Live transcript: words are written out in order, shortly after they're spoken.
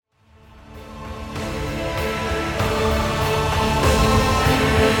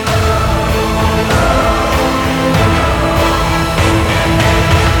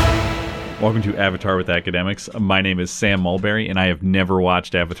Welcome to Avatar with Academics. My name is Sam Mulberry, and I have never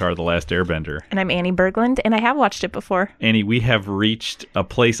watched Avatar: The Last Airbender. And I'm Annie Berglund, and I have watched it before. Annie, we have reached a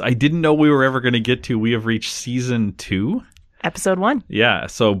place I didn't know we were ever going to get to. We have reached Season 2. Episode 1. Yeah,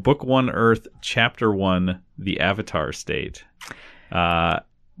 so Book 1 Earth, Chapter 1, The Avatar State.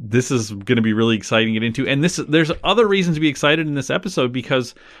 This is going to be really exciting to get into. And there's other reasons to be excited in this episode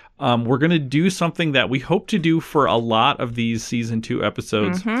because we're going to do something that we hope to do for a lot of these Season 2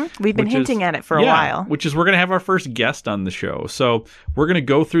 episodes. Mm-hmm. We've been hinting at it for a while. Which is we're going to have our first guest on the show. So we're going to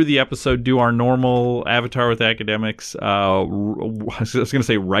go through the episode, do our normal Avatar with Academics, I was going to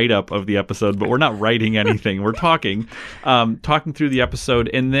say write-up of the episode, but we're not writing anything. We're talking through the episode.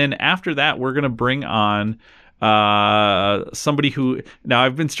 And then after that, we're going to bring on somebody who, now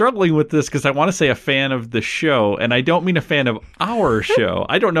I've been struggling with this because I want to say a fan of the show, and I don't mean a fan of our show.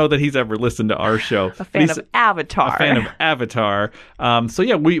 I don't know that he's ever listened to our show. A fan of Avatar. A fan of Avatar. So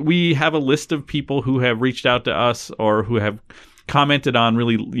yeah, we have a list of people who have reached out to us or who have commented on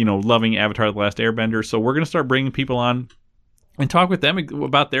really, loving Avatar: The Last Airbender. So we're going to start bringing people on and talk with them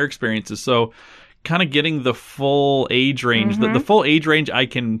about their experiences. So kind of getting the full age range. The full age range I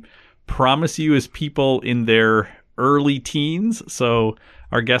can promise you is people in their early teens. So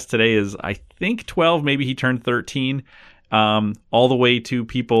our guest today is, I think, 12. Maybe he turned 13. All the way to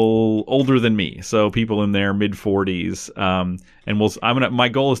people older than me. So people in their mid 40s. And my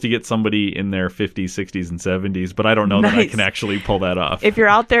goal is to get somebody in their 50s, 60s, and 70s. But I don't know that I can actually pull that off. If you're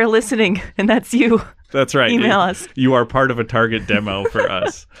out there listening and that's you. That's right. Email us. You are part of a target demo for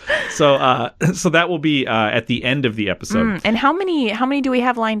us. So that will be at the end of the episode. And how many do we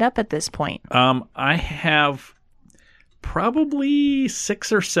have lined up at this point? I have probably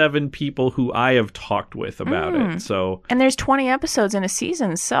 6 or 7 people who I have talked with about it. So, and there's 20 episodes in a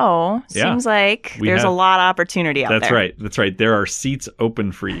season, so seems like there's a lot of opportunity out there. That's right. There are seats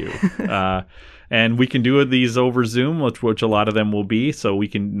open for you. And we can do these over Zoom, which a lot of them will be. So we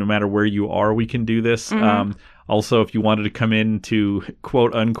can, no matter where you are, we can do this. Also, if you wanted to come into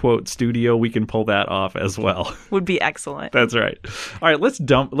quote unquote studio, we can pull that off as well. Would be excellent. That's right. All right, let's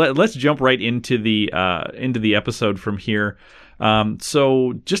jump right into the episode from here.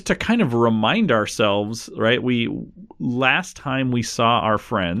 So just to kind of remind ourselves, right? Last time we saw our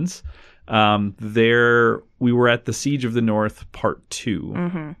friends, we were at the Siege of the North Part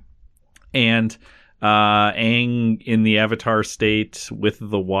 2. And Aang in the Avatar state with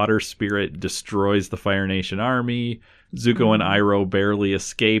the water spirit destroys the Fire Nation army. Zuko and Iroh barely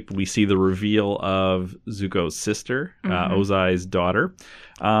escape. We see the reveal of Zuko's sister, Ozai's daughter.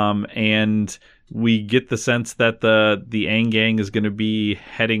 And we get the sense that the Aang gang is going to be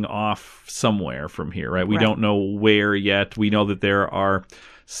heading off somewhere from here, right? We don't know where yet. We know that there are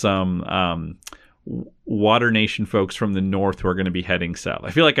some Water Nation folks from the north who are going to be heading south. I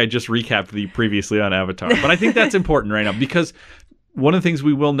feel like I just recapped the previously on Avatar, but I think that's important right now because one of the things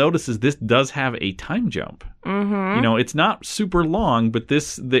we will notice is this does have a time jump. It's not super long, but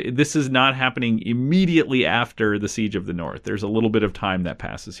this is not happening immediately after the Siege of the North. There's a little bit of time that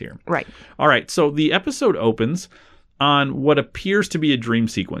passes here. Right. All right. So the episode opens on what appears to be a dream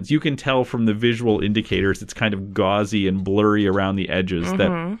sequence. You can tell from the visual indicators it's kind of gauzy and blurry around the edges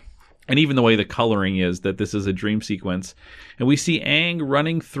and even the way the coloring is, that this is a dream sequence. And we see Aang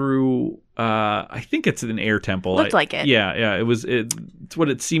running through, I think it's an air temple. Looked like it. Yeah. It's what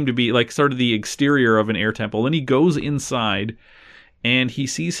it seemed to be, like sort of the exterior of an air temple. And he goes inside and he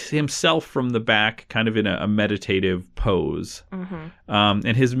sees himself from the back kind of in a meditative pose.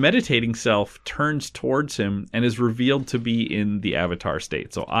 And his meditating self turns towards him and is revealed to be in the Avatar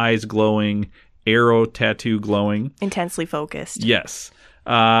state. So eyes glowing, arrow tattoo glowing. Intensely focused. Yes.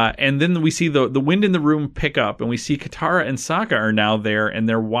 And then we see the wind in the room pick up, and we see Katara and Sokka are now there, and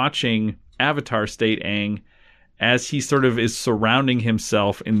they're watching Avatar State Aang as he sort of is surrounding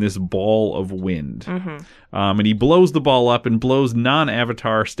himself in this ball of wind. And he blows the ball up and blows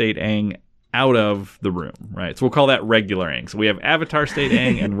non-Avatar State Aang out of the room, right? So we'll call that regular Aang. So we have Avatar State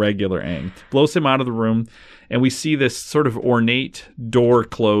Aang and regular Aang. Blows him out of the room, and we see this sort of ornate door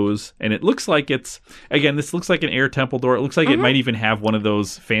close, and it looks like this looks like an air temple door. It looks like it might even have one of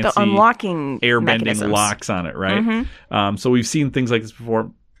those fancy unlocking airbending locks on it, right? So we've seen things like this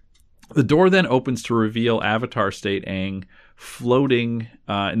before. The door then opens to reveal Avatar State Aang floating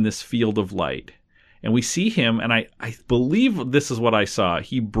in this field of light. And we see him, and I believe this is what I saw.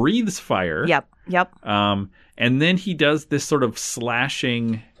 He breathes fire. Yep. And then he does this sort of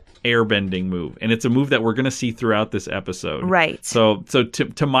slashing airbending move, and it's a move that we're going to see throughout this episode. Right. So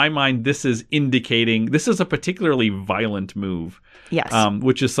to my mind, this is indicating this is a particularly violent move. Yes.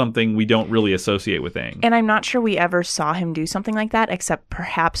 Which is something we don't really associate with Aang. And I'm not sure we ever saw him do something like that, except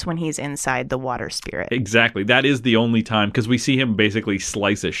perhaps when he's inside the water spirit. Exactly. That is the only time, because we see him basically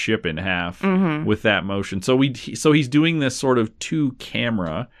slice a ship in half with that motion. So he's doing this sort of to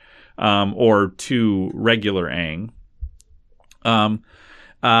camera, or to regular Aang.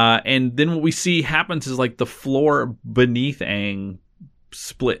 And then what we see happens is like the floor beneath Aang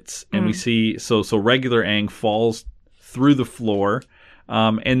splits, and we see so regular Aang falls through the floor,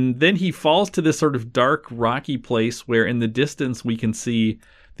 and then he falls to this sort of dark, rocky place where in the distance we can see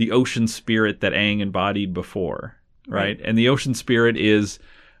the ocean spirit that Aang embodied before, right? And the ocean spirit is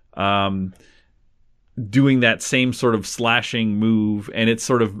doing that same sort of slashing move, and it's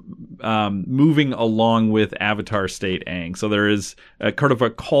sort of moving along with Avatar State Aang. So there is a kind of a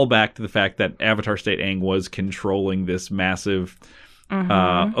callback to the fact that Avatar State Aang was controlling this massive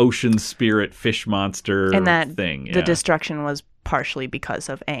ocean spirit fish monster and that thing. The destruction was partially because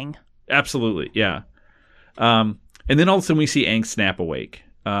of Aang. Absolutely, yeah. And then all of a sudden we see Aang snap awake,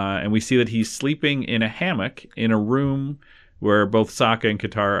 and we see that he's sleeping in a hammock in a room where both Sokka and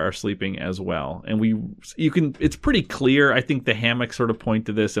Katara are sleeping as well. And it's pretty clear, I think the hammocks sort of point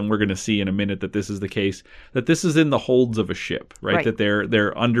to this, and we're going to see in a minute that this is the case, that this is in the holds of a ship, right? That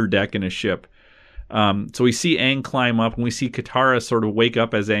they're under deck in a ship. So we see Aang climb up, and we see Katara sort of wake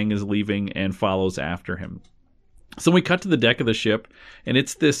up as Aang is leaving and follows after him. So we cut to the deck of the ship, and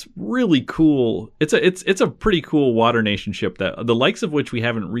it's this really cool. It's a pretty cool Water Nation ship that the likes of which we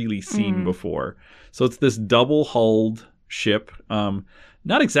haven't really seen before. So it's this double-hulled ship,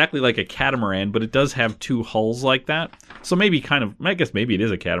 not exactly like a catamaran, but it does have two hulls like that. So maybe I guess maybe it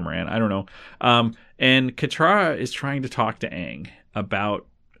is a catamaran. I don't know. And Katara is trying to talk to Aang about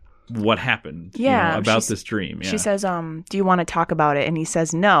what happened, about this dream. Yeah. She says, do you want to talk about it? And he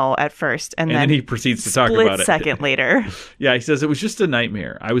says no at first. And then he proceeds to talk about it. A second later. Yeah, he says, it was just a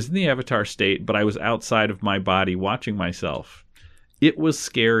nightmare. I was in the Avatar state, but I was outside of my body watching myself. It was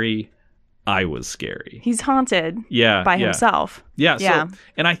scary. I was scary. He's haunted by himself. Yeah. So,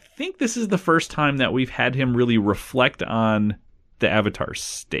 and I think this is the first time that we've had him really reflect on the Avatar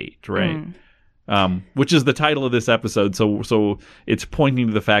state, right? Which is the title of this episode. So it's pointing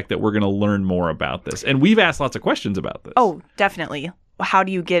to the fact that we're going to learn more about this. And we've asked lots of questions about this. Oh, definitely. How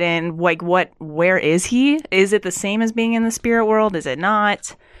do you get in? Like, where is he? Is it the same as being in the spirit world? Is it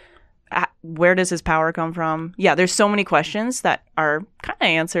not? Where does his power come from? Yeah, there's so many questions that are kind of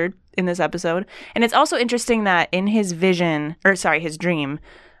answered in this episode. And it's also interesting that in his his dream,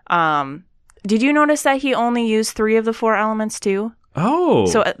 did you notice that he only used 3 of the 4 elements too? Oh.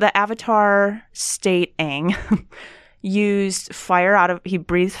 So the Avatar state Aang used fire he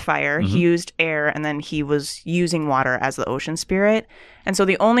breathed fire, he used air, and then he was using water as the ocean spirit. And so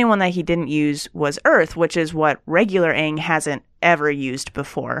the only one that he didn't use was earth, which is what regular Aang hasn't ever used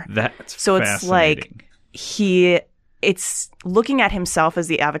before. That's so it's like it's looking at himself as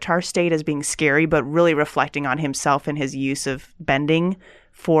the Avatar state as being scary, but really reflecting on himself and his use of bending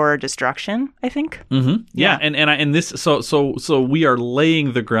for destruction, I think. Yeah. And this so we are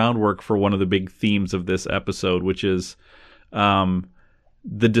laying the groundwork for one of the big themes of this episode, which is the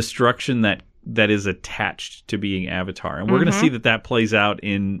destruction that is attached to being Avatar. And we're going to see that plays out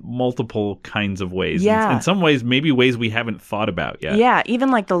in multiple kinds of ways. Yeah. In some ways, maybe ways we haven't thought about yet. Yeah,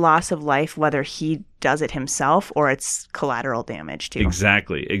 even like the loss of life, whether he does it himself or it's collateral damage too.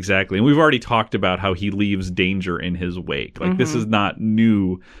 Exactly. And we've already talked about how he leaves danger in his wake. Like, this is not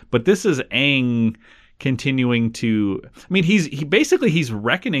new, but this is Aang continuing to... I mean, he's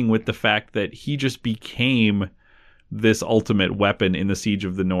reckoning with the fact that he just became this ultimate weapon in the Siege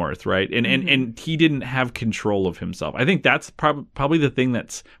of the North, right? And he didn't have control of himself. I think that's probably the thing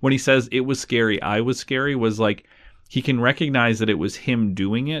that's... When he says, it was scary, I was scary, was like, he can recognize that it was him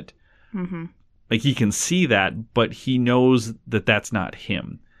doing it. Like, he can see that, but he knows that that's not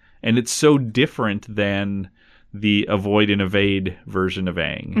him. And it's so different than the avoid and evade version of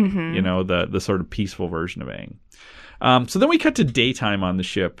Aang, the sort of peaceful version of Aang. So then we cut to daytime on the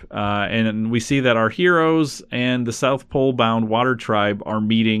ship, and we see that our heroes and the South Pole bound Water Tribe are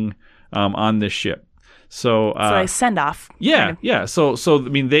meeting on this ship. So a send off. Yeah. So I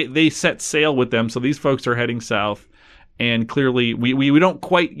mean, they set sail with them. So these folks are heading south, and clearly we don't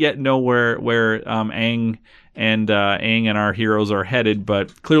quite yet know where Aang and our heroes are headed,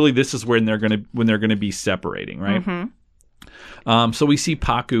 but clearly this is when they're gonna be separating, right? So we see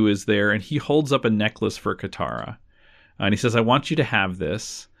Pakku is there, and he holds up a necklace for Katara. And he says, I want you to have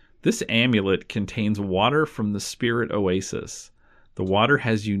this. This amulet contains water from the spirit oasis. The water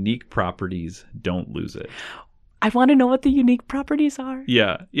has unique properties. Don't lose it. I want to know what the unique properties are.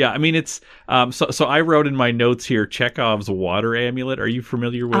 Yeah. I mean, it's so I wrote in my notes here Chekhov's water amulet. Are you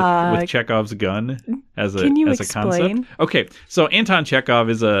familiar with Chekhov's gun as a concept? Okay, so Anton Chekhov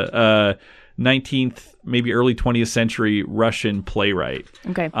is a 19th, maybe early 20th century Russian playwright.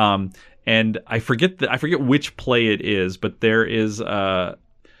 Okay. And I forget which play it is, but there is a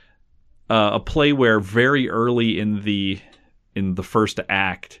play where very early in the first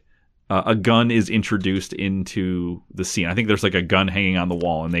act, a gun is introduced into the scene. I think there's like a gun hanging on the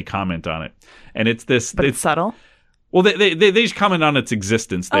wall, and they comment on it. And it's this. But it's subtle. Well, they just comment on its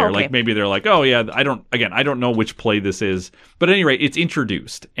existence there. Okay. Like maybe they're like, oh yeah, I don't know which play this is, but at any rate, it's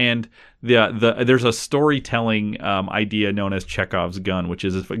introduced, and there's a storytelling idea known as Chekhov's gun, which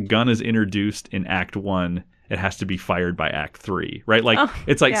is if a gun is introduced in Act 1, it has to be fired by Act 3, right? Like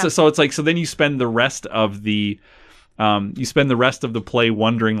it's like so it's like so then you spend the rest of the play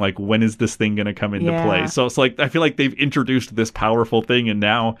wondering like when is this thing going to come into play. So it's like I feel like they've introduced this powerful thing, and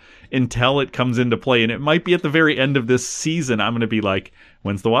now until it comes into play, and it might be at the very end of this season, I'm going to be like,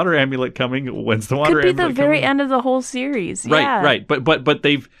 when's the water amulet coming? When's the water amulet coming? Could be the very end of the whole series. Right. But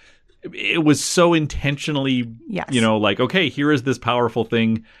it was so intentionally, like, okay, here is this powerful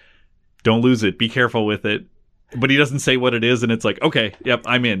thing. Don't lose it. Be careful with it. But he doesn't say what it is, and it's like, okay, yep,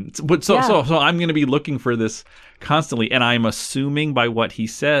 I'm in. But so I'm going to be looking for this constantly, and I'm assuming by what he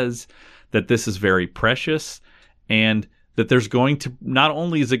says that this is very precious, and that there's going to not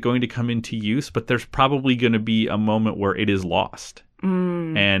only is it going to come into use, but there's probably going to be a moment where it is lost.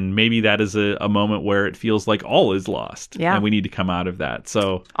 And maybe that is a moment where it feels like all is lost. Yeah. And we need to come out of that.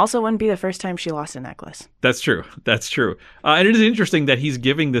 So also wouldn't be the first time she lost a necklace. That's true. And it is interesting that he's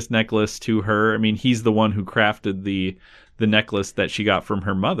giving this necklace to her. I mean, he's the one who crafted the necklace that she got from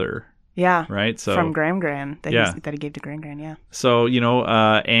her mother. Yeah. Right? So from Gran that he gave to Gran, yeah. So,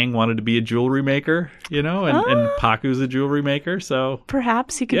 Aang wanted to be a jewelry maker, and Pakku's a jewelry maker, so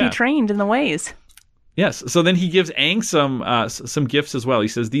perhaps he could be trained in the ways. Yes. So then he gives Aang some gifts as well. He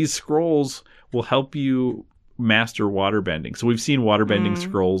says these scrolls will help you master waterbending. So we've seen waterbending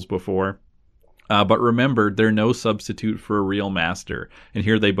scrolls before, but remember they're no substitute for a real master. And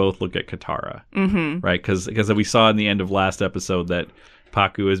here they both look at Katara, right? Because we saw in the end of last episode that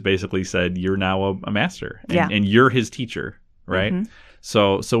Pakku has basically said you're now a master, and you're his teacher, right?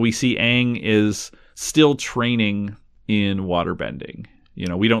 So we see Aang is still training in waterbending.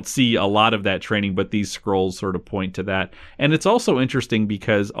 We don't see a lot of that training, but these scrolls sort of point to that. And it's also interesting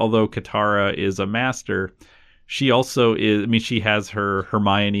because although Katara is a master, she also is, she has her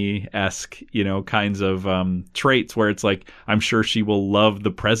Hermione-esque, kinds of traits where it's like, I'm sure she will love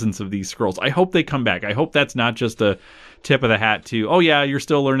the presence of these scrolls. I hope they come back. I hope that's not just a tip of the hat to, oh yeah, you're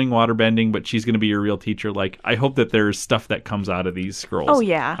still learning waterbending, but she's going to be your real teacher. Like, I hope that there's stuff that comes out of these scrolls. Oh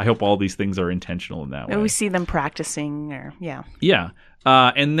yeah. I hope all these things are intentional in that way. We see them practicing Yeah.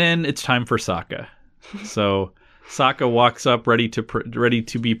 And then it's time for Sokka. So Sokka walks up ready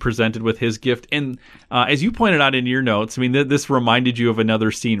to be presented with his gift. And as you pointed out in your notes, this reminded you of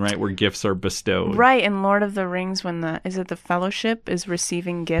another scene, right, where gifts are bestowed. Right, in Lord of the Rings when the Fellowship is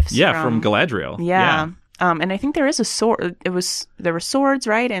receiving gifts from Galadriel. Yeah. And I think there is a sword. There were swords,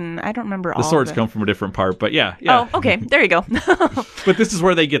 right? And I don't remember all. The swords come from a different part, but yeah. Oh, okay. There you go. But this is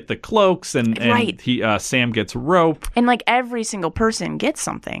where they get the cloaks, and Sam gets rope, and like every single person gets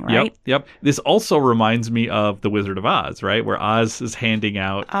something, right? Yep. This also reminds me of The Wizard of Oz, right, where Oz is handing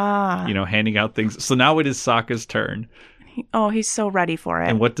out, handing out things. So now it is Sokka's turn. He's so ready for it.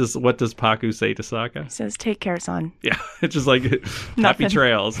 And what does Pakku say to Sokka? He says, "Take care, son." Yeah, it's just like happy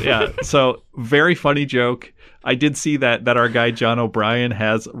trails. Yeah. So very funny joke. I did see that our guy John O'Brien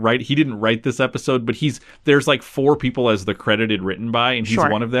he didn't write this episode, but there's like 4 people as the credited written by, and he's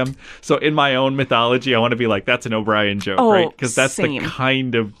one of them. So in my own mythology, I want to be like, that's an O'Brien joke, right? Because that's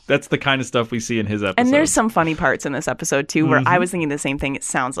the kind of stuff we see in his episode. And there's some funny parts in this episode too, where I was thinking the same thing. It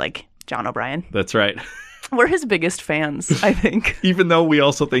sounds like John O'Brien. That's right. We're his biggest fans, I think. Even though we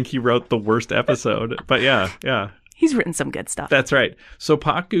also think he wrote the worst episode. But yeah. He's written some good stuff. That's right. So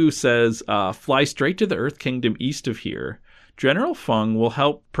Pakku says, fly straight to the Earth Kingdom east of here. General Feng will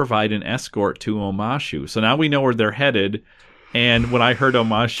help provide an escort to Omashu. So now we know where they're headed. And when I heard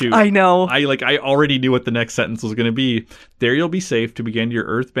Omashu, I know. I already knew what the next sentence was going to be. There you'll be safe to begin your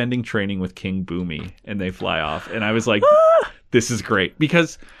earthbending training with King Bumi. And they fly off. And I was like, this is great.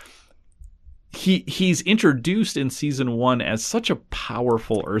 Because he's introduced in season 1 as such a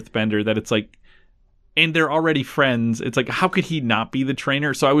powerful earthbender that it's like, and they're already friends. It's like, how could he not be the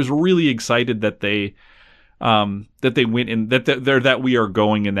trainer? So I was really excited that they went in that we are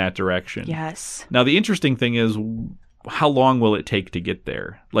going in that direction. Yes. Now the interesting thing is, how long will it take to get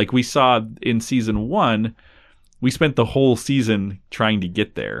there? Like we saw in season 1, we spent the whole season trying to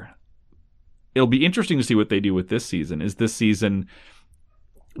get there. It'll be interesting to see what they do with this season. Is this season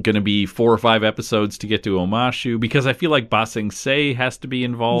going to be 4 or 5 episodes to get to Omashu? Because I feel like Ba Sing Se has to be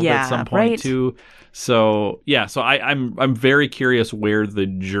involved at some point too. So I'm very curious where the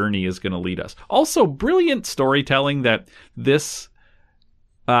journey is going to lead us. Also, brilliant storytelling that this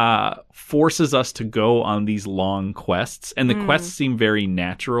forces us to go on these long quests, and the quests seem very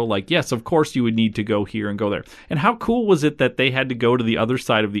natural. Like, yes, of course you would need to go here and go there. And how cool was it that they had to go to the other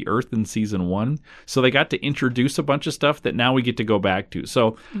side of the earth in season 1? So they got to introduce a bunch of stuff that now we get to go back to.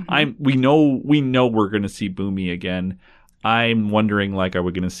 So we know we're going to see Bumi again. I'm wondering, like, are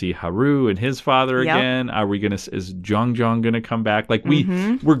we going to see Haru and his father again? Are we going to? Is Zhang going to come back? Like,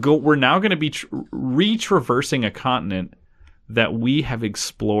 we're now going to be retraversing a continent that we have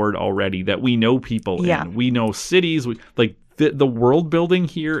explored already, that we know people in. We know cities. The world building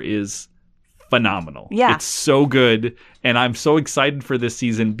here is phenomenal. Yeah. It's so good. And I'm so excited for this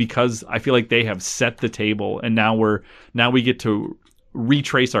season because I feel like they have set the table, and now we get to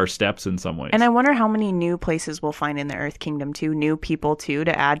retrace our steps in some ways. And I wonder how many new places we'll find in the Earth Kingdom too, new people too,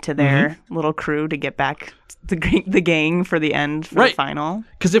 to add to their little crew to get back the gang for the end, for the final.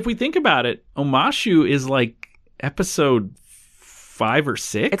 Because if we think about it, Omashu is like episode 5 or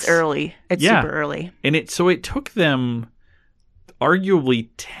 6. It's early. It's super early. And it took them arguably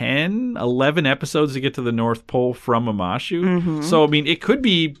 10, 11 episodes to get to the North Pole from Omashu. So, I mean, it could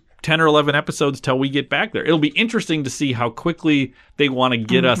be 10 or 11 episodes till we get back there. It'll be interesting to see how quickly they want to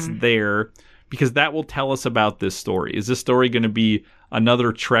get us there, because that will tell us about this story. Is this story going to be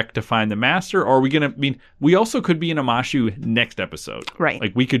another trek to find the master, or are we going to? I mean, we also could be in Omashu next episode, right?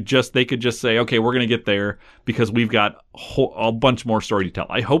 Like they could just say, okay, we're going to get there because we've got a bunch more story to tell.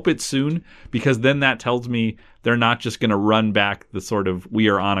 I hope it's soon, because then that tells me they're not just going to run back the sort of, we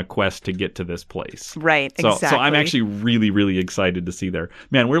are on a quest to get to this place, right? Exactly. So I'm actually really, really excited to see there.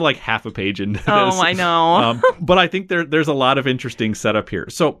 Man, we're like half a page into this. Oh, I know. But I think there's a lot of interesting setup here.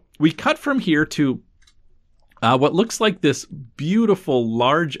 So we cut from here to what looks like this beautiful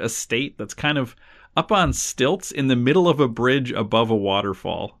large estate that's kind of up on stilts in the middle of a bridge above a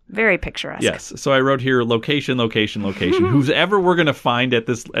waterfall. Very picturesque. Yes. So I wrote here location. Who's ever we're going to find at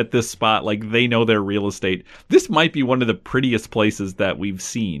this spot, like, they know their real estate. This might be one of the prettiest places that we've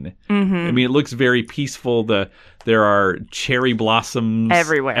seen. I mean, it looks very peaceful. There are cherry blossoms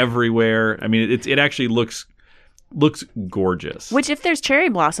everywhere. I mean, it actually looks gorgeous. Which, if there's cherry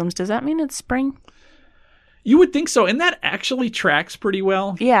blossoms, does that mean it's spring? You would think so, and that actually tracks pretty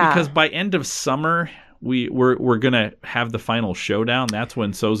well. Yeah, because by end of summer, we're gonna have the final showdown. That's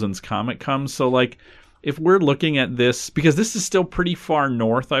when Sozin's Comet comes. So, like, if we're looking at this, because this is still pretty far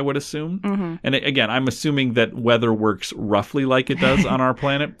north, I would assume. And again, I'm assuming that weather works roughly like it does on our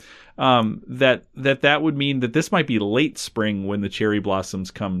planet. That would mean that this might be late spring when the cherry blossoms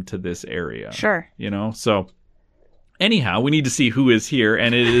come to this area. Sure, so. Anyhow, we need to see who is here,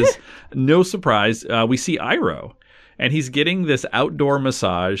 and it is no surprise. We see Iroh, and he's getting this outdoor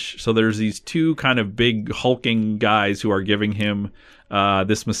massage. So there's these two kind of big hulking guys who are giving him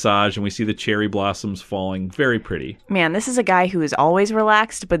this massage, and we see the cherry blossoms falling. Very pretty. Man, this is a guy who is always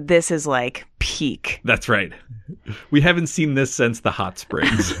relaxed, but this is like peak. That's right. We haven't seen this since the hot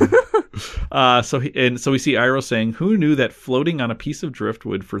springs. So we see Iroh saying, "Who knew that floating on a piece of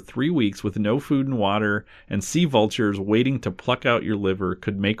driftwood for 3 weeks with no food and water and sea vultures waiting to pluck out your liver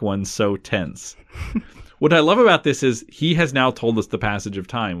could make one so tense?" What I love about this is he has now told us the passage of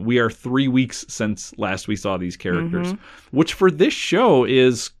time. We are 3 weeks since last we saw these characters, which for this show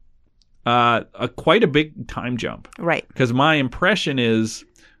is quite a big time jump. Right. Because my impression is,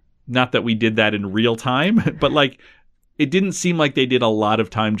 not that we did that in real time, but like, it didn't seem like they did a lot of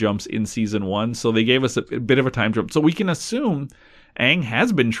time jumps in season 1, so they gave us a bit of a time jump. So we can assume Aang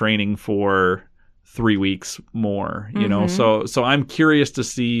has been training for 3 weeks more, you know? So I'm curious to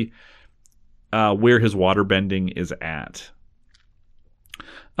see where his water bending is at.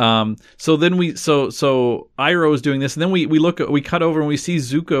 So Iroh is doing this, and then we cut over and we see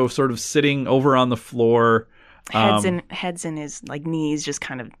Zuko sort of sitting over on the floor. Heads in his like knees, just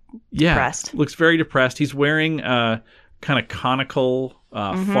kind of depressed. Looks very depressed. He's wearing a kind of conical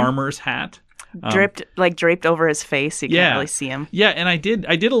farmer's hat. Draped over his face. You can't really see him. Yeah, and I did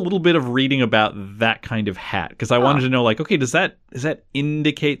a little bit of reading about that kind of hat, because I wanted to know, like, okay, does that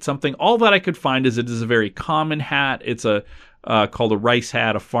indicate something? All that I could find is it is a very common hat. It's called a rice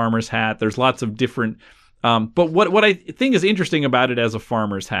hat, a farmer's hat. There's lots of different. But what I think is interesting about it as a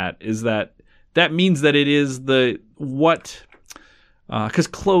farmer's hat is that means that it is because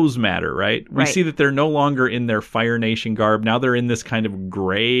clothes matter, right? We Right. see that they're no longer in their Fire Nation garb. Now they're in this kind of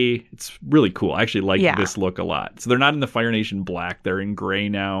gray. It's really cool. I actually like Yeah. this look a lot. So they're not in the Fire Nation black. They're in gray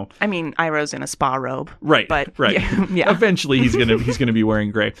now. I mean, Iroh's in a spa robe. Right. But right. yeah. Eventually, he's gonna be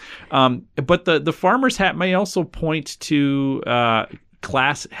wearing gray. But the farmer's hat may also point to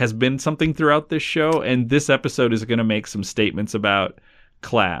class has been something throughout this show, and this episode is going to make some statements about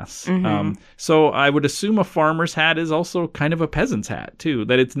class. So I would assume a farmer's hat is also kind of a peasant's hat too.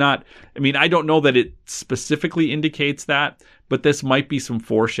 That it's not. I mean, I don't know that it specifically indicates that, but this might be some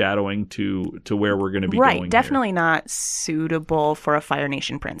foreshadowing to where we're going to be going. Right. Definitely not suitable for a Fire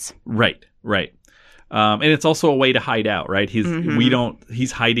Nation prince. Right. Right. And it's also a way to hide out, right?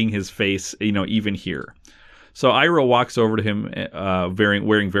 He's hiding his face, even here. So Iroh walks over to him,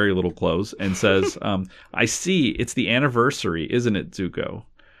 wearing very little clothes, and says, I see, it's the anniversary, isn't it, Zuko?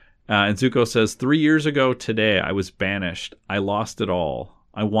 And Zuko says, 3 years ago today, I was banished. I lost it all.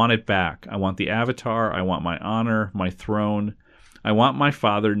 I want it back. I want the Avatar. I want my honor, my throne. I want my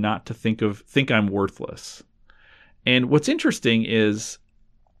father not to think I'm worthless. And what's interesting is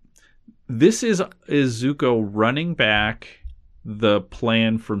this is Zuko running back the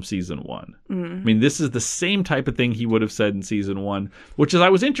plan from season 1. I mean, this is the same type of thing he would have said in season 1, which is I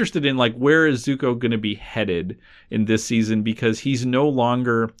was interested in, like, where is Zuko going to be headed in this season, because he no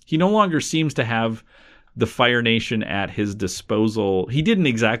longer seems to have the Fire Nation at his disposal. He didn't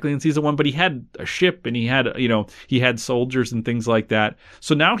exactly in season 1, but he had a ship and he had soldiers and things like that.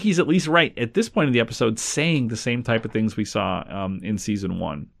 So now he's at least right at this point in the episode saying the same type of things we saw in season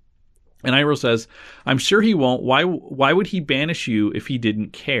 1. And Iroh says, I'm sure he won't. Why would he banish you if he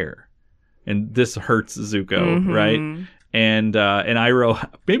didn't care? And this hurts Zuko, right? And Iroh,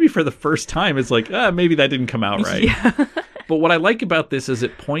 maybe for the first time, is like, maybe that didn't come out right. Yeah. But what I like about this is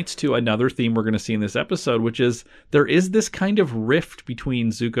it points to another theme we're going to see in this episode, which is there is this kind of rift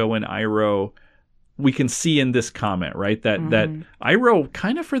between Zuko and Iroh. We can see in this comment, right? That Iroh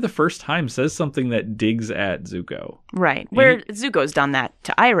kind of for the first time says something that digs at Zuko. Right. Where Zuko's done that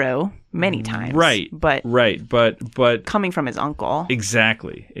to Iroh many times. Right. But coming from his uncle.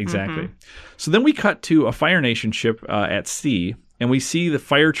 Exactly. So then we cut to a Fire Nation ship at sea, and we see the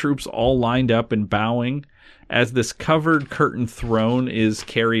fire troops all lined up and bowing as this covered curtain throne is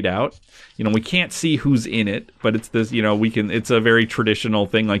carried out. We can't see who's in it, but it's this, it's a very traditional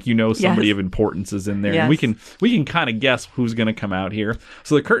thing. Like, somebody Yes. of importance is in there. Yes. And we can kind of guess who's going to come out here.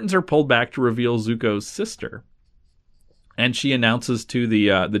 So the curtains are pulled back to reveal Zuko's sister. And she announces to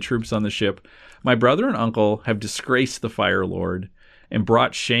the troops on the ship, my brother and uncle have disgraced the Fire Lord and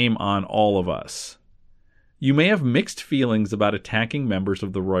brought shame on all of us. You may have mixed feelings about attacking members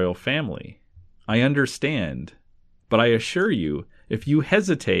of the royal family. I understand, but I assure you, if you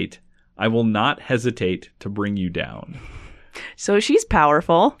hesitate, I will not hesitate to bring you down. So she's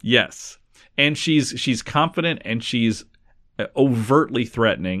powerful. Yes. And she's confident and she's overtly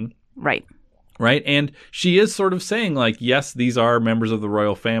threatening. Right. Right? And she is sort of saying, like, yes, these are members of the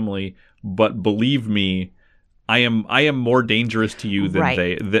royal family, but believe me, I am more dangerous to you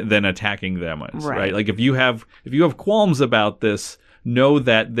than than attacking them is. Right. Like if you have qualms about this, know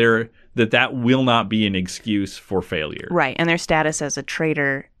that that will not be an excuse for failure. Right. And their status as a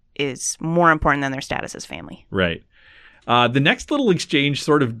traitor is more important than their status as family. Right. The next little exchange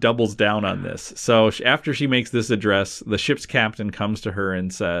sort of doubles down on this. So after she makes this address, the ship's captain comes to her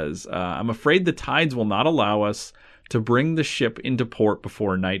and says, I'm afraid the tides will not allow us to bring the ship into port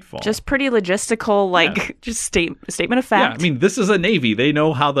before nightfall. Just pretty logistical, just statement of fact. Yeah, I mean, this is a navy. They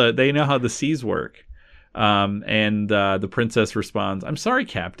know how the seas work. And the princess responds, I'm sorry,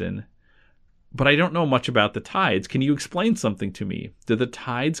 Captain, but I don't know much about the tides. Can you explain something to me? Do the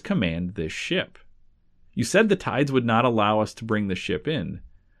tides command this ship? You said the tides would not allow us to bring the ship in.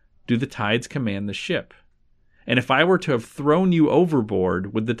 Do the tides command the ship? And if I were to have thrown you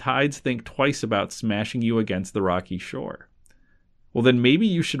overboard, would the tides think twice about smashing you against the rocky shore? Well, then maybe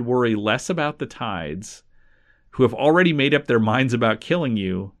you should worry less about the tides, who have already made up their minds about killing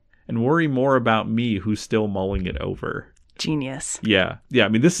you, and worry more about me, who's still mulling it over. Genius. Yeah. I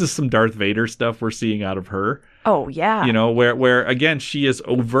mean, this is some Darth Vader stuff we're seeing out of her. Oh, yeah. Where again, she is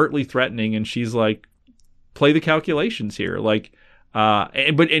overtly threatening, and she's like, play the calculations here. Like,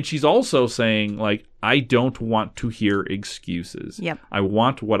 and she's also saying, like, I don't want to hear excuses. Yep. I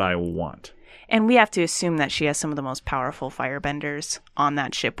want what I want. And we have to assume that she has some of the most powerful firebenders on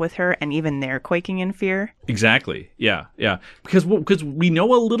that ship with her, and even they're quaking in fear. Exactly. Yeah. Because we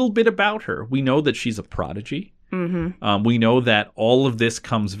know a little bit about her. We know that she's a prodigy. We know that all of this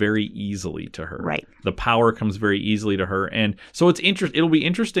comes very easily to her. Right. The power comes very easily to her. And so it'll be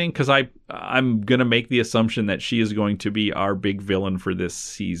interesting because I'm going to make the assumption that she is going to be our big villain for this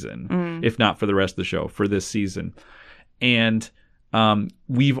season, if not for the rest of the show, for this season. And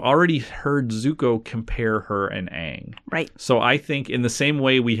we've already heard Zuko compare her and Aang. Right. So I think in the same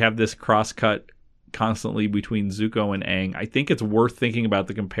way we have this crosscut constantly between Zuko and Aang, I think it's worth thinking about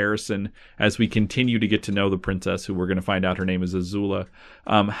the comparison as we continue to get to know the princess, who we're going to find out her name is Azula,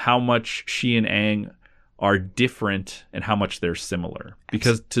 how much she and Aang are different and how much they're similar.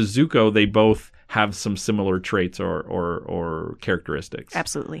 Because to Zuko, they both have some similar traits or characteristics.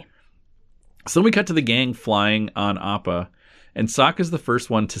 Absolutely. So then we cut to the gang flying on Appa, and Sokka's the first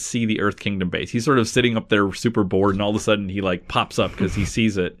one to see the Earth Kingdom base. He's sort of sitting up there super bored, and all of a sudden he like pops up because he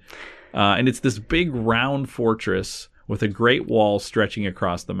sees it. And it's this big round fortress with a great wall stretching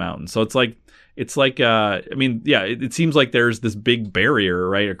across the mountain. So it seems like there's this big barrier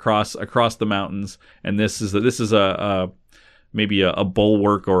right across the mountains, and this is maybe a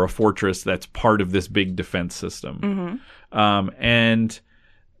bulwark or a fortress that's part of this big defense system. And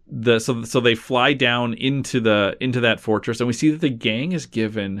so they fly down into that fortress, and we see that the gang is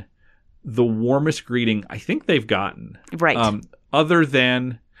given the warmest greeting I think they've gotten. Right. Other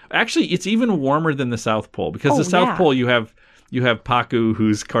than actually, it's even warmer than the South Pole, because the South Pole you have Pakku,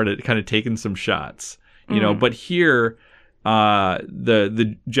 who's kind of taken some shots, you know. But here,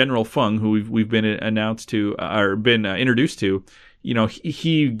 the General Fung, who we've been introduced to, you know,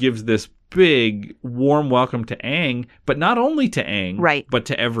 he gives this big warm welcome to Aang, but not only to Aang, right, but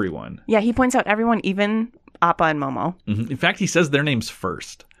to everyone. Yeah, he points out everyone, even Appa and Momo. In fact, he says their names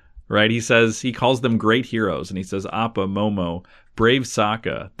first. Right? He calls them great heroes, and he says Appa, Momo, brave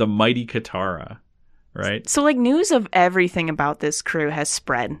Sokka, the mighty Katara, right? So like news of everything about this crew has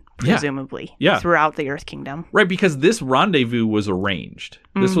spread, presumably, throughout the Earth Kingdom. Right, because this rendezvous was arranged.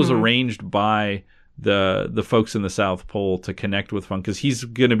 This was arranged by the folks in the South Pole to connect with Fung, because he's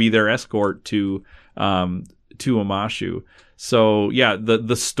going to be their escort to Omashu. So yeah,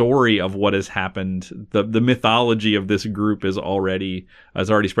 the story of what has happened, the mythology of this group has already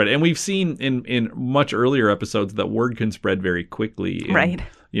spread, and we've seen in much earlier episodes that word can spread very quickly,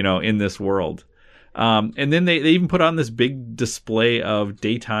 in this world. And then they even put on this big display of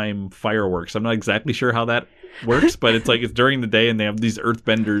daytime fireworks. I'm not exactly sure how that works, but it's during the day, and they have these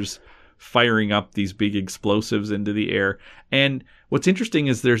earthbenders firing up these big explosives into the air. And what's interesting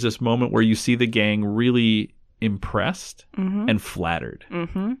is there's this moment where you see the gang really impressed and flattered.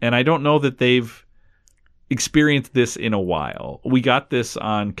 And I don't know that they've experienced this in a while. We got this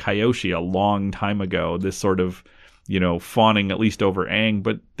on Kyoshi a long time ago, this sort of, fawning at least over Aang.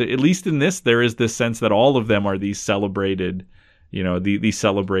 But at least in this, there is this sense that all of them are these celebrated, these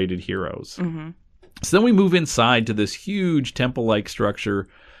celebrated heroes. So then we move inside to this huge temple-like structure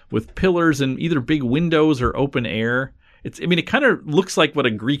with pillars and either big windows or open air. It kind of looks like what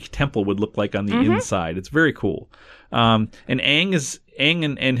a Greek temple would look like on the inside. It's very cool. And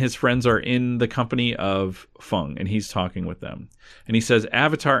Aang and his friends are in the company of Fung, and he's talking with them. And he says,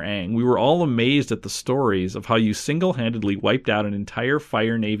 "Avatar Aang, we were all amazed at the stories of how you single-handedly wiped out an entire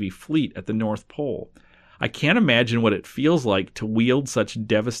Fire Navy fleet at the North Pole. I can't imagine what it feels like to wield such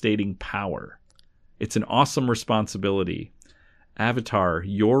devastating power. It's an awesome responsibility. Avatar,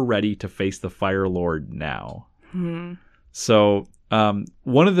 you're ready to face the Fire Lord now." So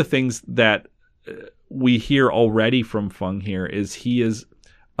one of the things that we hear already from Fung here is he is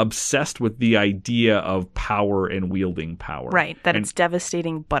obsessed with the idea of power and wielding power. Right, that it's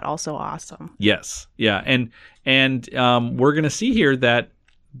devastating but also awesome. Yes, yeah, and we're going to see here that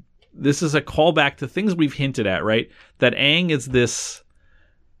this is a callback to things we've hinted at, right? That Aang is this,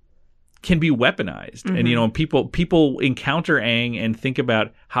 can be weaponized, and people encounter Aang and think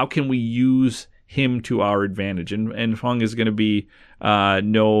about how can we use him to our advantage, and Fung is going to be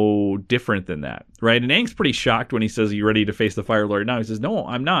no different than that, right? And Aang's pretty shocked when he says, "Are you ready to face the Fire Lord now?" He says, "No,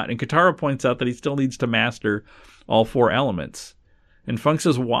 I'm not." And Katara points out that he still needs to master all four elements. And Fung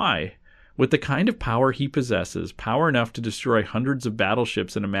says, "Why? With the kind of power he possesses, power enough to destroy hundreds of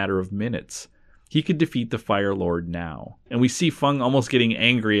battleships in a matter of minutes, he could defeat the Fire Lord now." And we see Fung almost getting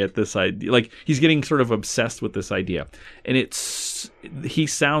angry at this idea, like he's getting sort of obsessed with this idea. And he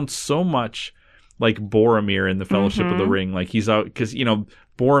sounds so much like Boromir in the Fellowship of the Ring. Like he's out because,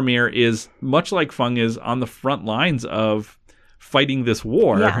 Boromir is much like Fung is on the front lines of fighting this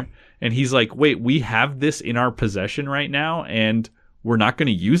war. Yeah. And he's like, wait, we have this in our possession right now and we're not going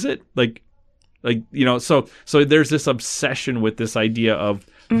to use it. So there's this obsession with this idea of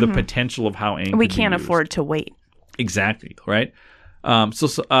the potential of how Aang we can't afford to wait. Exactly. Right.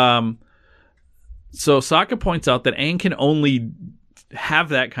 So Sokka points out that Aang can only have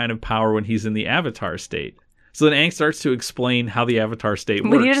that kind of power when he's in the Avatar state. So then Aang starts to explain how the Avatar state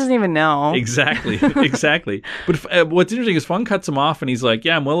works. But he doesn't even know. Exactly. But what's interesting is Fung cuts him off and he's like,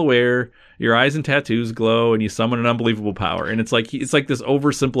 yeah, I'm well aware. Your eyes and tattoos glow and you summon an unbelievable power. And it's like this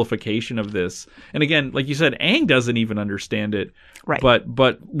oversimplification of this. And again, like you said, Aang doesn't even understand it. Right.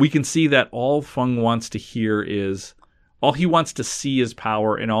 But we can see that all Fung wants to hear is, all he wants to see is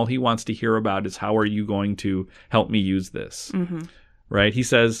power, and all he wants to hear about is how are you going to help me use this. Mm-hmm. Right? He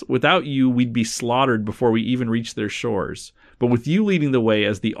says, without you, we'd be slaughtered before we even reach their shores. But with you leading the way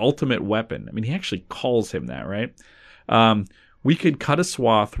as the ultimate weapon, I mean, he actually calls him that, right? We could cut a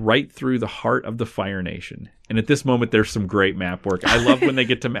swath right through the heart of the Fire Nation. And at this moment, there's some great map work. I love when they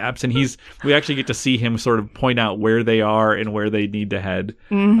get to maps, and we actually get to see him sort of point out where they are and where they need to head.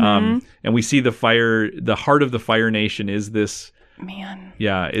 Mm-hmm. And we see the heart of the Fire Nation is this... Man.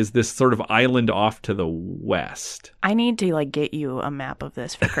 Yeah, is this sort of island off to the west. I need to get you a map of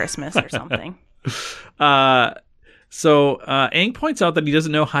this for Christmas or something. So Aang points out that he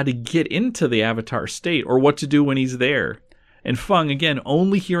doesn't know how to get into the Avatar state or what to do when he's there. And Fung, again,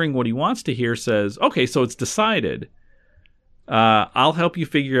 only hearing what he wants to hear, says, okay, so it's decided. I'll help you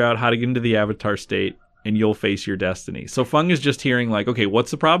figure out how to get into the Avatar state, and you'll face your destiny. So Fung is just hearing okay, what's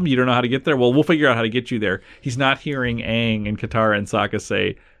the problem? You don't know how to get there? Well, we'll figure out how to get you there. He's not hearing Aang and Katara and Sokka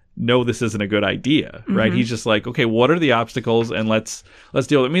say, no, this isn't a good idea, right? Mm-hmm. He's just like, okay, what are the obstacles? And let's deal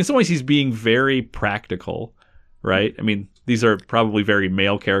with it. I mean, in some ways he's being very practical, right? I mean, these are probably very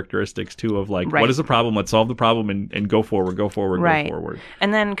male characteristics too of right. What is the problem? Let's solve the problem and go forward, right. Go forward.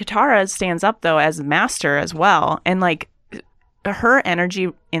 And then Katara stands up though as master as well. And her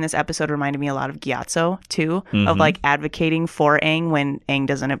energy in this episode reminded me a lot of Gyatso, too, mm-hmm. of advocating for Aang when Aang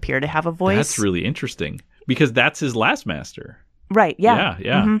doesn't appear to have a voice. That's really interesting because that's his last master. Right, yeah.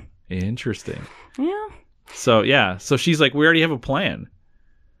 Yeah. Mm-hmm. Interesting. Yeah. So she's like, we already have a plan.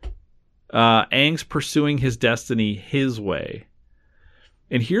 Aang's pursuing his destiny his way.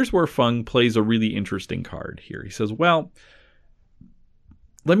 And here's where Fung plays a really interesting card here. He says, well,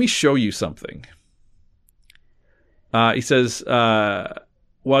 let me show you something. He says,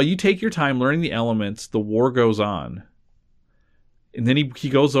 while you take your time learning the elements, the war goes on. And then he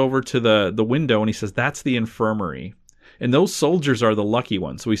goes over to the window and he says, that's the infirmary. And those soldiers are the lucky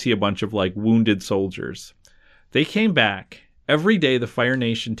ones. So we see a bunch of wounded soldiers. They came back. Every day the Fire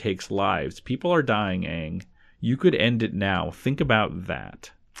Nation takes lives. People are dying, Aang. You could end it now. Think about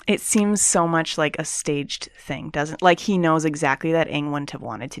that. It seems so much like a staged thing, doesn't? He knows exactly that Aang wouldn't have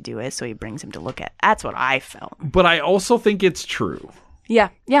wanted to do it, so he brings him to look at. That's what I felt. But I also think it's true. Yeah,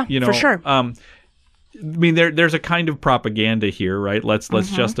 for sure. I mean, there's a kind of propaganda here, right? Let's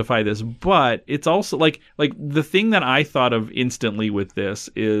mm-hmm. justify this, but it's also like the thing that I thought of instantly with this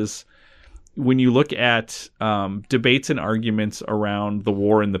is when you look at debates and arguments around the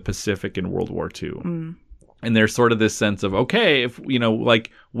war in the Pacific in World War II. Mm. And there's sort of this sense of, okay, if,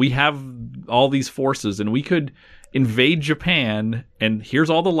 we have all these forces and we could invade Japan and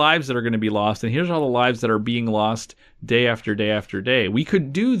here's all the lives that are going to be lost and here's all the lives that are being lost day after day after day. We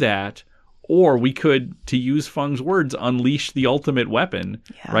could do that, or we could, to use Fung's words, unleash the ultimate weapon,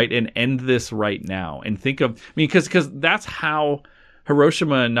 right? And end this right now. And think of, because that's how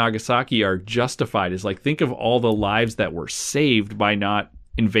Hiroshima and Nagasaki are justified, is think of all the lives that were saved by not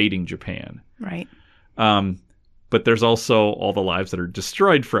invading Japan. Right. But there's also all the lives that are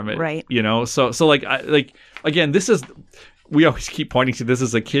destroyed from it, right? So again, this is, we always keep pointing to this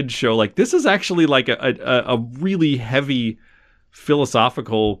as a kid's show. This is actually a really heavy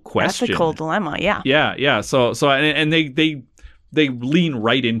philosophical question, ethical dilemma. Yeah. Yeah. So and they lean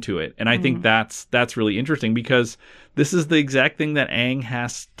right into it, and I think that's really interesting because this is the exact thing that Aang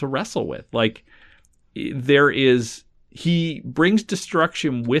has to wrestle with. He brings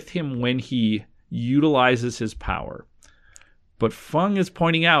destruction with him when he utilizes his power. But Fung is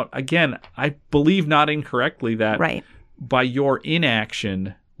pointing out, again, I believe not incorrectly, that by your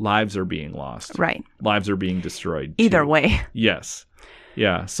inaction, lives are being lost. Right. Lives are being destroyed. Either way. Yes.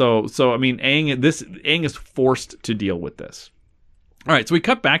 Yeah. So I mean, Aang is forced to deal with this. All right. So we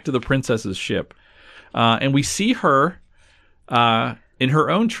cut back to the princess's ship, and we see her in her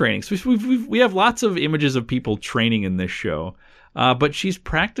own training. So we have lots of images of people training in this show. But she's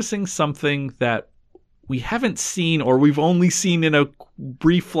practicing something that we haven't seen, or we've only seen in a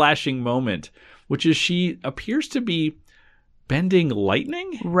brief flashing moment, which is she appears to be bending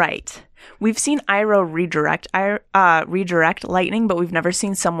lightning? Right. We've seen Iroh redirect lightning, but we've never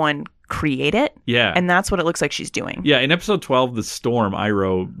seen someone create it. Yeah. And that's what it looks like she's doing. Yeah, in episode 12, The Storm,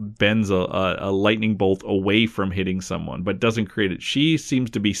 Iroh bends a lightning bolt away from hitting someone, but doesn't create it. She seems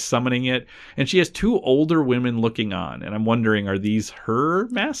to be summoning it, and she has two older women looking on, and I'm wondering, are these her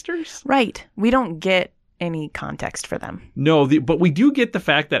masters? Right. We don't get any context for them. No, but we do get the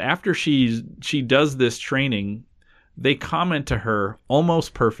fact that after she does this training, they comment to her,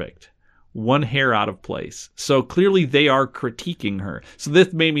 almost perfect, one hair out of place. So clearly they are critiquing her. So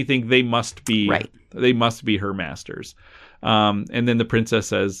this made me think they must be her masters. And then the princess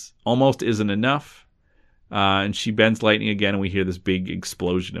says, almost isn't enough. And she bends lightning again, and we hear this big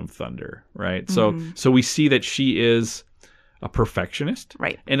explosion of thunder, right? So we see that she is a perfectionist.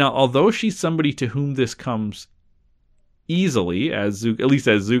 Right. And although she's somebody to whom this comes easily, at least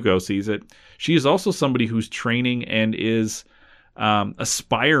as Zuko sees it, she is also somebody who's training and is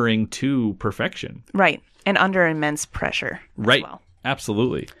aspiring to perfection. Right. And under immense pressure. Right. As well.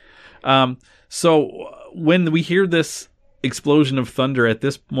 Absolutely. So when we hear this explosion of thunder, at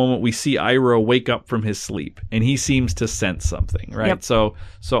this moment we see Iroh wake up from his sleep, and he seems to sense something, right? Yep. So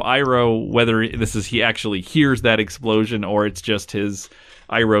Iroh, whether this is he actually hears that explosion or it's just his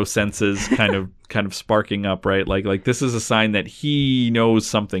Iroh senses kind of sparking up, right? Like this is a sign that he knows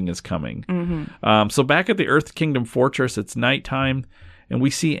something is coming. Mm-hmm. So back at the Earth Kingdom Fortress, it's nighttime, and we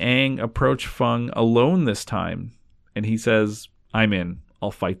see Aang approach Feng alone this time, and he says, "I'm in.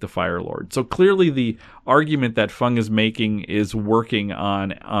 I'll fight the Fire Lord." So clearly the argument that Feng is making is working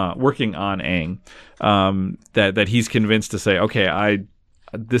on Aang. That he's convinced to say, okay,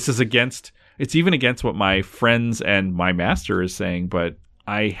 this is it's even against what my friends and my master is saying, but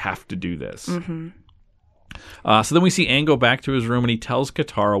I have to do this. Mm-hmm. So then we see Aang go back to his room, and he tells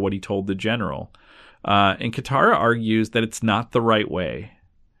Katara what he told the general. And Katara argues that it's not the right way.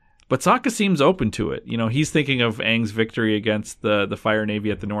 But Sokka seems open to it. You know, he's thinking of Aang's victory against the Fire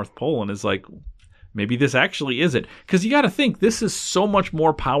Navy at the North Pole and is like, maybe this actually is it. Because you got to think, this is so much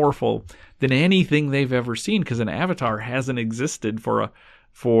more powerful than anything they've ever seen, because an Avatar hasn't existed for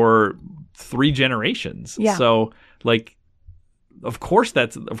 3 generations. Yeah. So, like, of course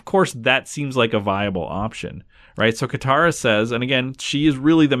that seems like a viable option, right? So Katara says, and again, she is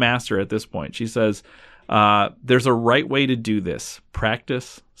really the master at this point. She says, there's a right way to do this.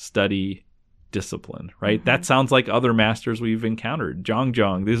 Practice, study, discipline, right? Mm-hmm. That sounds like other masters we've encountered.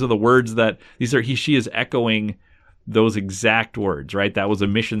 Zhang. These are the words she is echoing those exact words, right? That was a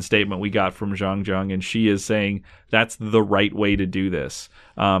mission statement we got from Zhang, and she is saying that's the right way to do this.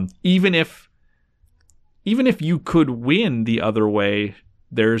 Even if you could win the other way,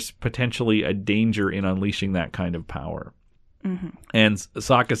 there's potentially a danger in unleashing that kind of power. Mm-hmm. And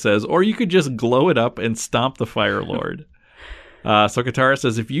Sokka says, or you could just glow it up and stomp the Fire Lord. So Katara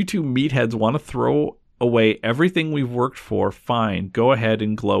says, if you two meatheads want to throw away everything we've worked for, fine, go ahead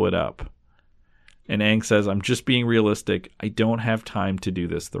and glow it up. And Aang says, I'm just being realistic. I don't have time to do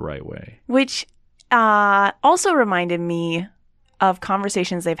this the right way. Which also reminded me of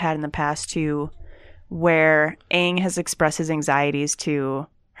conversations they've had in the past too, where Aang has expressed his anxieties to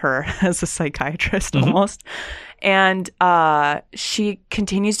her as a psychiatrist almost. And she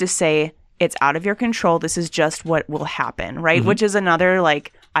continues to say, it's out of your control. This is just what will happen, right? Mm-hmm. Which is another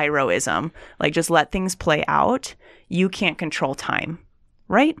like Irohism. Like, just let things play out. You can't control time,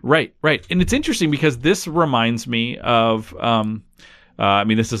 right? Right. And it's interesting because this reminds me of,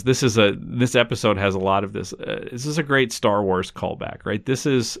 this episode has a lot of this. This is a great Star Wars callback, right? This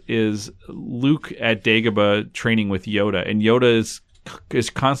is Luke at Dagobah training with Yoda, and Yoda is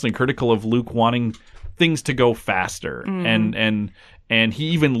constantly critical of Luke wanting things to go faster, and he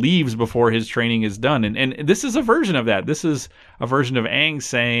even leaves before his training is done. And this is a version of that. This is a version of Aang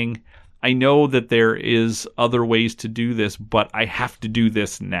saying, I know that there is other ways to do this, but I have to do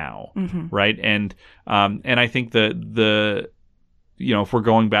this now, right? And I think the if we're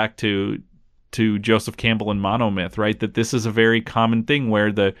going back to Joseph Campbell and Monomyth, right, that this is a very common thing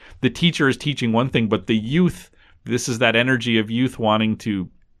where the teacher is teaching one thing, but the youth, this is that energy of youth wanting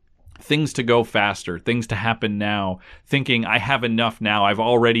things to go faster, things to happen now, thinking I have enough now. I've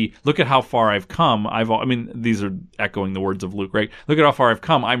already, look at how far I've come. These are echoing the words of Luke, right? Look at how far I've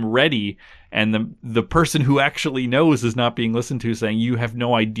come. I'm ready. And the person who actually knows is not being listened to, saying you have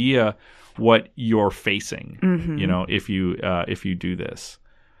no idea what you're facing, if you do this.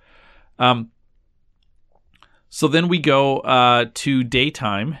 So then we go to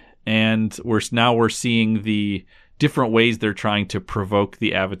daytime, and we're seeing the different ways they're trying to provoke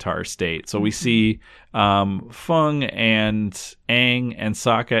the Avatar state. So we see Feng and Aang and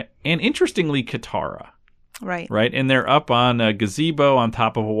Sokka, and interestingly Katara. Right. Right? And they're up on a gazebo on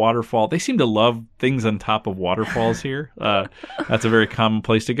top of a waterfall. They seem to love things on top of waterfalls here. That's a very common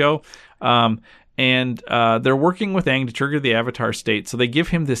place to go. And they're working with Aang to trigger the Avatar state. So they give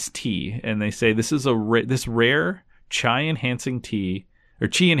him this tea, and they say this is this rare chi-enhancing tea, or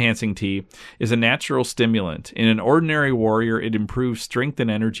chi-enhancing tea, is a natural stimulant. In an ordinary warrior, it improves strength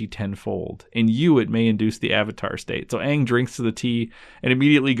and energy tenfold. In you, it may induce the Avatar state. So Aang drinks the tea and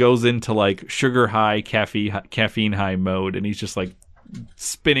immediately goes into like sugar high, caffeine high mode, and he's just like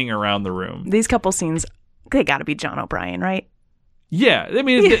spinning around the room. These couple scenes, they got to be John O'Brien, right? Yeah, I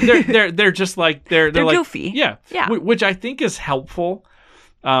mean they're just like they're like goofy. Yeah, which I think is helpful.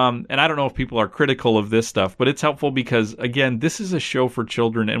 And I don't know if people are critical of this stuff, but it's helpful because again, this is a show for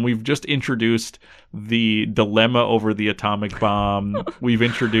children, and we've just introduced the dilemma over the atomic bomb. We've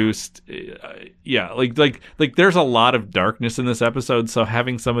introduced, like there's a lot of darkness in this episode, so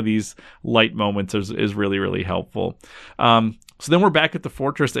having some of these light moments is really, really helpful. So then we're back at the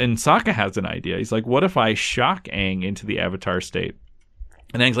fortress, and Sokka has an idea. He's like, what if I shock Aang into the Avatar state?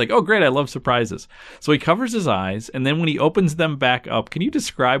 And Aang's like, oh, great, I love surprises. So he covers his eyes, and then when he opens them back up, can you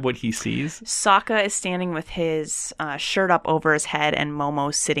describe what he sees? Sokka is standing with his shirt up over his head, and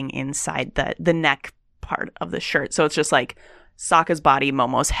Momo's sitting inside the neck part of the shirt. So it's just like Sokka's body,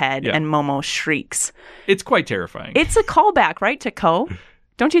 Momo's head, and Momo shrieks. It's quite terrifying. It's a callback, right, to Ko?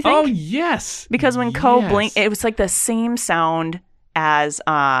 Don't you think? Oh, yes. Because when Ko blinked, it was like the same sound as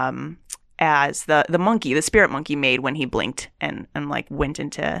the monkey, the spirit monkey made when he blinked and like went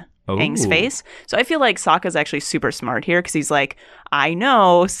into Aang's face. So I feel like Sokka's actually super smart here because he's like, I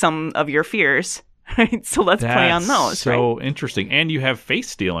know some of your fears. Right? So let's play on those. So interesting. And you have face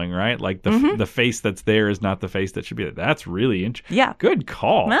stealing, right? Like the face that's there is not the face that should be there. That's really interesting. Yeah. Good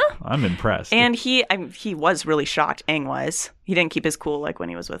call. Huh? I'm impressed. And he was really shocked. Aang was. He didn't keep his cool like when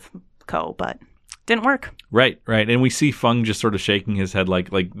he was with Ko, but didn't work. Right. And we see Fung just sort of shaking his head like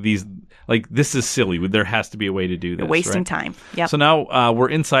this is silly. There has to be a way to do this. You're wasting time. Yep. So now we're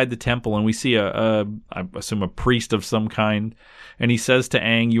inside the temple, and we see I assume a priest of some kind, and he says to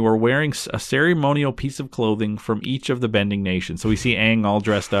Aang, you are wearing a ceremonial piece of clothing from each of the bending nations. So we see Aang all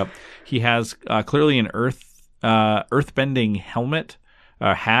dressed up. He has clearly an earthbending helmet,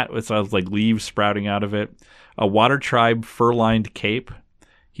 a hat with like leaves sprouting out of it, a Water Tribe fur-lined cape.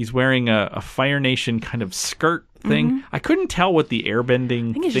 He's wearing a Fire Nation kind of skirt thing. Mm-hmm. I couldn't tell what the airbending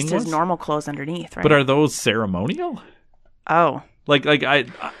I think it's thing just was. his normal clothes underneath, right? But are those ceremonial? Oh. Like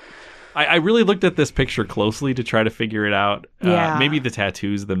I really looked at this picture closely to try to figure it out. Yeah. Maybe the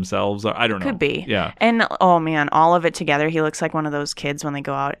tattoos themselves. I don't know. Could be. Yeah. And, oh, man, all of it together, he looks like one of those kids when they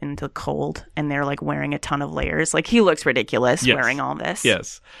go out into the cold and they're, like, wearing a ton of layers. Like, he looks ridiculous wearing all this.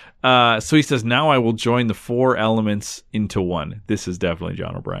 Yes. So he says, now I will join the 4 elements into one. This is definitely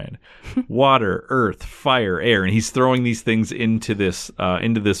John O'Brien. Water, earth, fire, air. And he's throwing these things into this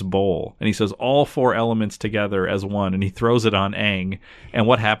bowl. And he says, all 4 elements together as one. And he throws it on Aang. And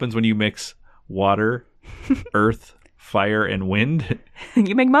what happens when you mix water, earth, fire, and wind?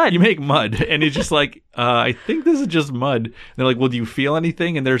 You make mud. You make mud. And it's just like, I think this is just mud. And they're like, well, do you feel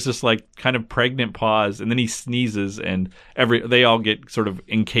anything? And there's this like kind of pregnant pause. And then he sneezes, and they all get sort of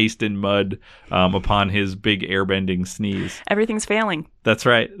encased in mud upon his big airbending sneeze. Everything's failing. That's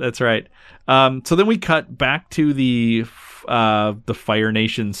right. So then we cut back to the Fire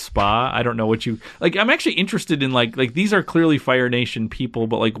Nation spa. I don't know what you like. I'm actually interested in like these are clearly Fire Nation people,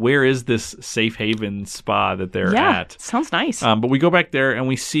 but like where is this safe haven spa that they're at? Sounds nice. But we go back there and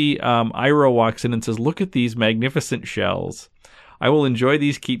we see Iroh walks in and says, "Look at these magnificent shells. I will enjoy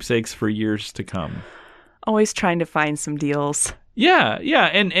these keepsakes for years to come." Always trying to find some deals. Yeah,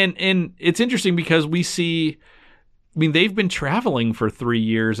 and it's interesting because we see. I mean, they've been traveling for 3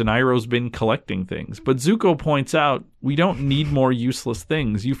 years, and Iroh's been collecting things. But Zuko points out, we don't need more useless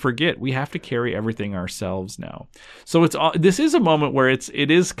things. You forget, we have to carry everything ourselves now. So this is a moment where it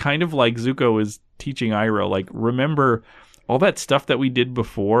is kind of like Zuko is teaching Iroh, like, remember all that stuff that we did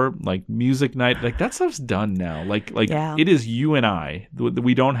before, like music night, like that stuff's done now. It is you and I.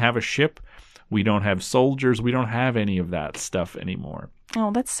 We don't have a ship. We don't have soldiers. We don't have any of that stuff anymore.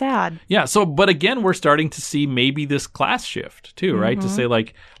 Oh, that's sad. Yeah. So, but again, we're starting to see maybe this class shift too, right? To say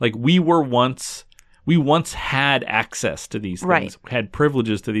like we once had access to these things, had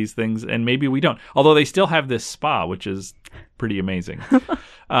privileges to these things, and maybe we don't. Although they still have this spa, which is pretty amazing.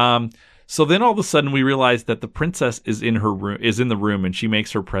 So then all of a sudden we realize that the princess is in the room, and she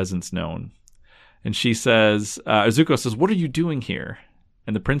makes her presence known. And she says, Zuko says, "What are you doing here?"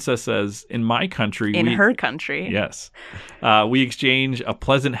 And the princess says, in my country... her country. Yes. We exchange a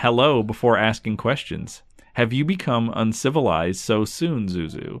pleasant hello before asking questions. Have you become uncivilized so soon,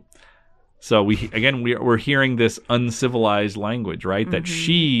 Zuzu? So we're hearing this uncivilized language, right? That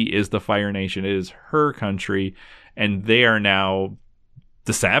she is the Fire Nation, it is her country, and they are now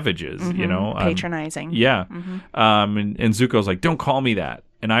the savages, you know, patronizing. Yeah. And Zuko's like, don't call me that.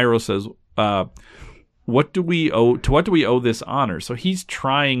 And Iroh says, what do we owe this honor? So he's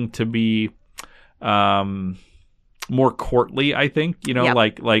trying to be more courtly, I think, you know,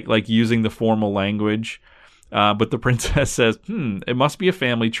 like using the formal language. But the princess says, it must be a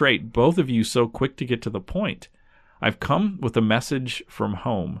family trait. Both of you so quick to get to the point. I've come with a message from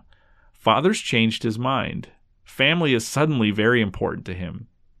home. Father's changed his mind. Family is suddenly very important to him.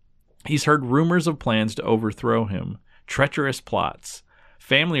 He's heard rumors of plans to overthrow him, treacherous plots.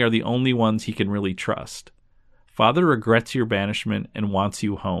 Family are the only ones he can really trust. Father regrets your banishment and wants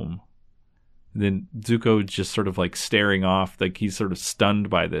you home. Then Zuko just sort of like staring off, like he's sort of stunned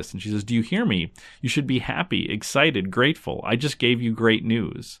by this. And she says, do you hear me? You should be happy, excited, grateful. I just gave you great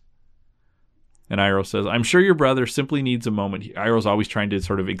news. And Iroh says, I'm sure your brother simply needs a moment. Iroh's always trying to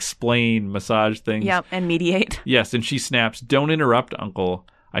sort of explain, massage things. Yep, and mediate. Yes, and she snaps, don't interrupt, Uncle.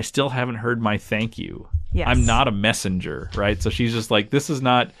 I still haven't heard my thank you. Yes. I'm not a messenger, right? So she's just like, this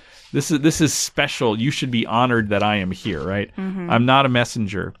is special. You should be honored that I am here, right? I'm not a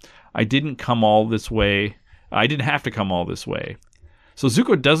messenger. I didn't come all this way. I didn't have to come all this way. So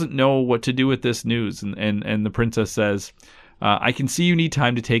Zuko doesn't know what to do with this news. And the princess says, I can see you need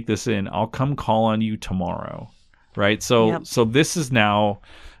time to take this in. I'll come call on you tomorrow. Right? So this is now,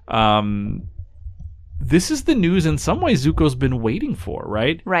 this is the news in some ways Zuko's been waiting for,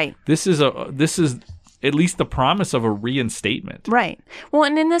 right? Right. This is at least the promise of a reinstatement. Right. Well,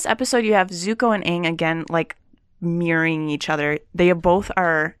 and in this episode, you have Zuko and Aang again, like mirroring each other. They both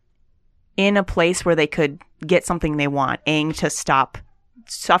are in a place where they could get something they want. Aang to stop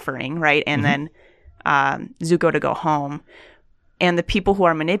suffering, right? And then Zuko to go home. And the people who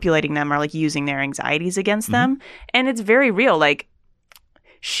are manipulating them are like using their anxieties against them. And it's very real. Like,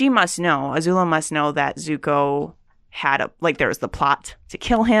 she must know, Azula must know that Zuko had there was the plot to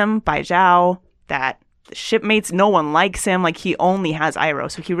kill him by Zhao, that the shipmates, no one likes him. Like, he only has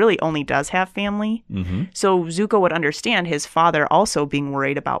Iroh, so he really only does have family. So Zuko would understand his father also being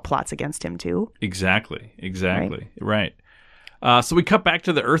worried about plots against him too. Exactly. Right. So we cut back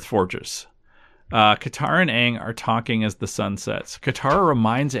to the Earth Fortress. Katara and Aang are talking as the sun sets. Katara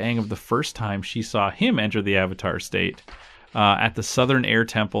reminds Aang of the first time she saw him enter the Avatar state at the Southern Air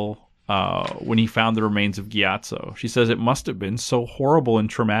Temple when he found the remains of Gyatso. She says, it must have been so horrible and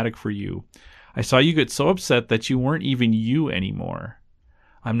traumatic for you. I saw you get so upset that you weren't even you anymore.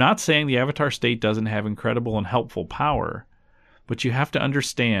 I'm not saying the Avatar state doesn't have incredible and helpful power, but you have to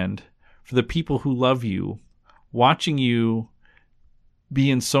understand, for the people who love you, watching you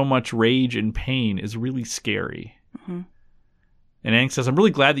be in so much rage and pain is really scary. And Aang says, I'm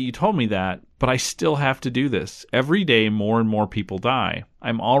really glad that you told me that, but I still have to do this. Every day, more and more people die.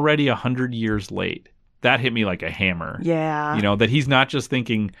 I'm already 100 years late. That hit me like a hammer. Yeah. You know, that he's not just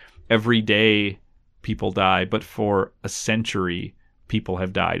thinking every day people die, but for a century people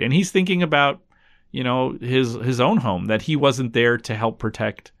have died. And he's thinking about, you know, his own home, that he wasn't there to help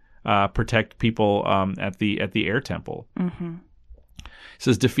protect people at the air temple. He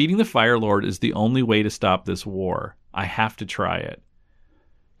says, defeating the Fire Lord is the only way to stop this war. I have to try it.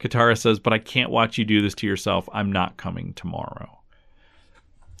 Katara says, but I can't watch you do this to yourself. I'm not coming tomorrow.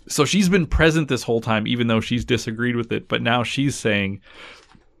 So she's been present this whole time, even though she's disagreed with it. But now she's saying,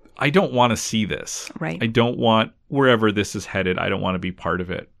 I don't want to see this. Right. I don't want, wherever this is headed, I don't want to be part of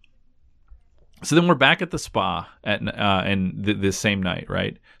it. So then we're back at the spa this same night,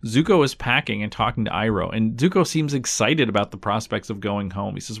 right? Zuko is packing and talking to Iroh, and Zuko seems excited about the prospects of going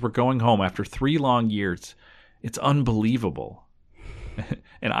home. He says, we're going home after 3 long years. It's unbelievable.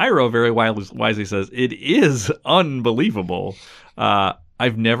 And Iroh very wisely says, it is unbelievable.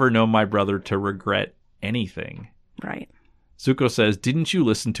 I've never known my brother to regret anything. Right. Zuko says, didn't you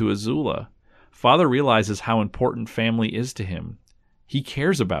listen to Azula? Father realizes how important family is to him. He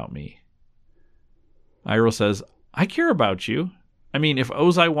cares about me. Iroh says, I care about you. I mean, if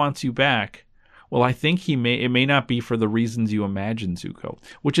Ozai wants you back, well, I think it may not be for the reasons you imagine, Zuko.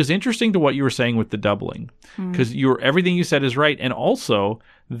 Which is interesting to what you were saying with the doubling. Because everything you said is right. And also,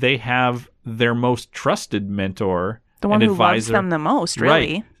 they have their most trusted mentor, the one who loves them the most,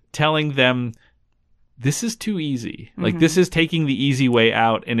 really. Right, telling them, this is too easy. Like, this is taking the easy way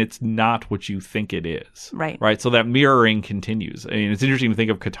out, and it's not what you think it is. Right. So that mirroring continues. I mean, it's interesting to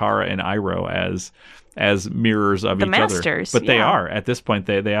think of Katara and Iroh as mirrors of each masters, other. But they are. At this point,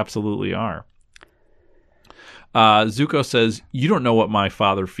 they absolutely are. Zuko says, you don't know what my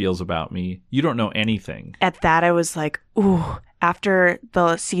father feels about me. You don't know anything. At that, I was like, ooh. after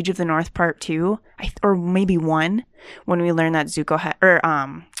the Siege of the North Part 2, or maybe 1, when we learn that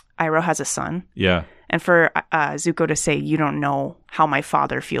Iroh has a son. Yeah. And for Zuko to say, "You don't know how my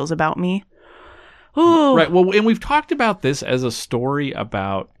father feels about me." Ooh. Right. Well, and we've talked about this as a story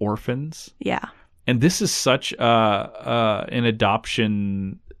about orphans. Yeah. And this is such an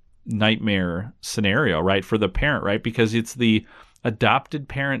adoption nightmare scenario, right, for the parent, right? Because it's the adopted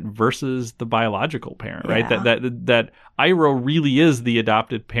parent versus the biological parent, right? Yeah. That Iroh really is the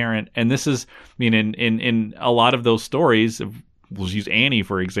adopted parent, and this is, I mean, in a lot of those stories, we'll use Annie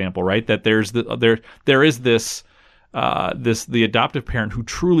for example, right? That there is this the adoptive parent who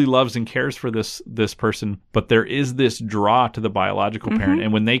truly loves and cares for this person, but there is this draw to the biological parent,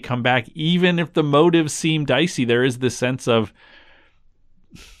 and when they come back, even if the motives seem dicey, there is this sense of,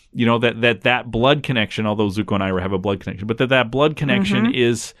 you know, that blood connection. Although Zuko and Iroh have a blood connection, but that blood connection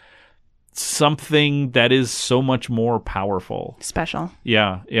is something that is so much more powerful, Special.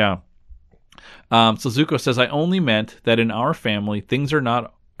 Yeah. So Zuko says, "I only meant that in our family things are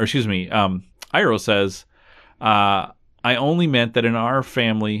not," or excuse me, Iroh says, "I only meant that in our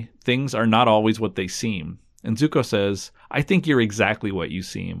family things are not always what they seem." And Zuko says, "I think you're exactly what you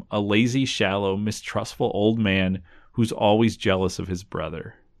seem, a lazy, shallow, mistrustful old man who's always jealous of his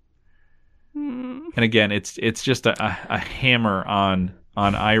brother." And again, it's just a hammer on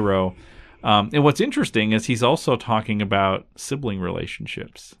Iroh. And what's interesting is he's also talking about sibling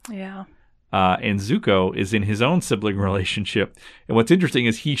relationships. Yeah. And Zuko is in his own sibling relationship. And what's interesting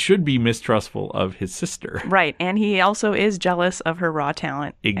is he should be mistrustful of his sister. Right. And he also is jealous of her raw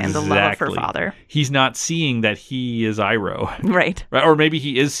talent and the love of her father. He's not seeing that he is Iroh. Right. Or maybe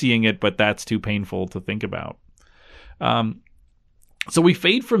he is seeing it, but that's too painful to think about. So we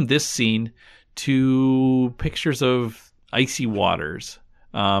fade from this scene to pictures of icy waters.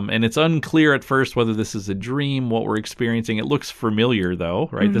 And it's unclear at first whether this is a dream, what we're experiencing. It looks familiar, though,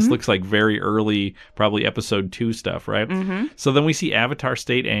 right? This looks like very early, probably episode 2 stuff, right? So then we see Avatar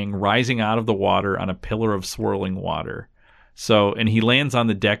State Aang rising out of the water on a pillar of swirling water. And he lands on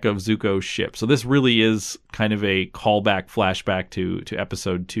the deck of Zuko's ship. So this really is kind of a callback, flashback to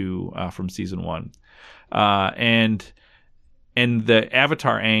episode 2 from season 1. And the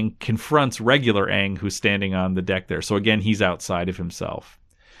Avatar Aang confronts regular Aang, who's standing on the deck there. So again, he's outside of himself.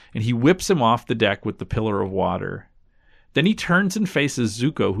 And he whips him off the deck with the pillar of water. Then he turns and faces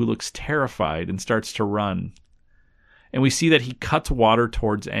Zuko, who looks terrified, and starts to run. And we see that he cuts water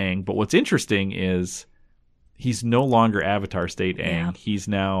towards Aang. But what's interesting is he's no longer Avatar State Aang.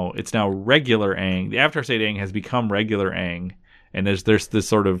 Yeah. It's now regular Aang. The Avatar State Aang has become regular Aang. And there's this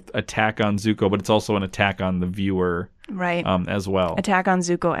sort of attack on Zuko, but it's also an attack on the viewer, right? As well. Attack on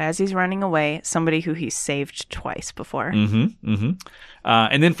Zuko as he's running away, somebody who he's saved twice before. And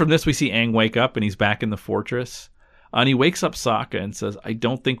then from this, we see Aang wake up, and he's back in the fortress. And he wakes up Sokka and says, "I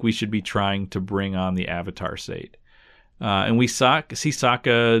don't think we should be trying to bring on the Avatar State." And we see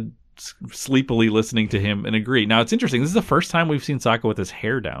Sokka sleepily listening to him and agree. Now, it's interesting. This is the first time we've seen Sokka with his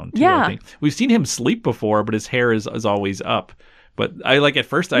hair down, too, yeah. I think. We've seen him sleep before, but his hair is always up. But at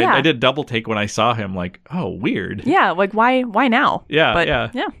first I did a double take when I saw him, like, oh, weird. Yeah, like why now? Yeah.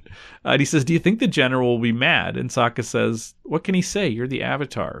 Yeah. And he says, "Do you think the general will be mad?" And Sokka says, "What can he say? You're the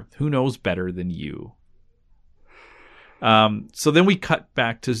Avatar. Who knows better than you?" So then we cut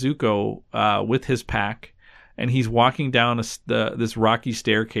back to Zuko with his pack, and he's walking down this rocky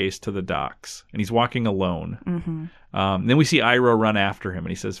staircase to the docks, and he's walking alone. Then we see Iroh run after him, and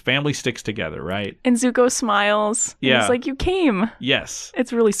he says, "Family sticks together, right?" And Zuko smiles. Yeah. And he's like, "You came." Yes.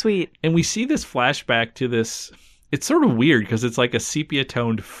 It's really sweet. And we see this flashback to this. It's sort of weird because it's like a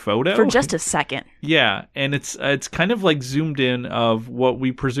sepia-toned photo. For just a second. Yeah, and it's kind of like zoomed in of what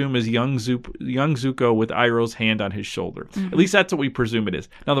we presume is young Zuko with Iroh's hand on his shoulder. At least that's what we presume it is.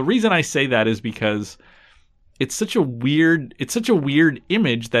 Now, the reason I say that is because it's such a weird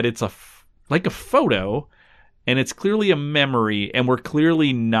image that it's like a photo, and it's clearly a memory, and we're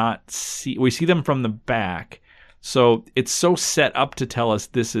clearly we see them from the back. So it's so set up to tell us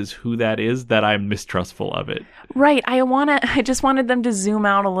this is who that is that I'm mistrustful of it. Right. I just wanted them to zoom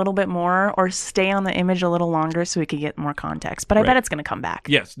out a little bit more or stay on the image a little longer so we could get more context. But I bet it's going to come back.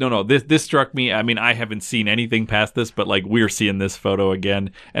 Yes. No. This struck me. I mean, I haven't seen anything past this, but like we're seeing this photo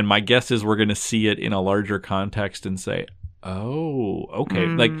again. And my guess is we're going to see it in a larger context and say, oh, okay.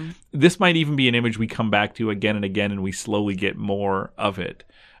 Like this might even be an image we come back to again and again, and we slowly get more of it.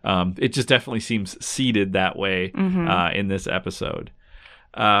 It just definitely seems seeded that way in this episode.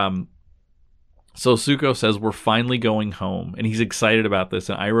 So Zuko says, "We're finally going home," and he's excited about this.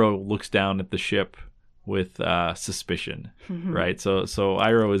 And Iroh looks down at the ship with suspicion, right? So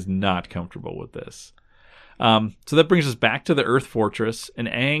Iroh is not comfortable with this. So that brings us back to the Earth Fortress, and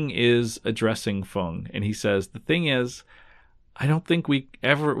Aang is addressing Feng, and he says, "The thing is, I don't think we're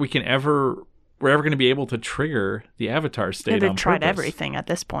ever going to be able to trigger the Avatar state. They've on tried purpose." everything at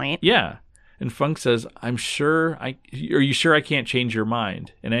this point. Yeah. And Feng says, "Are you sure I can't change your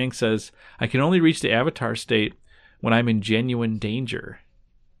mind?" And Aang says, "I can only reach the Avatar state when I'm in genuine danger."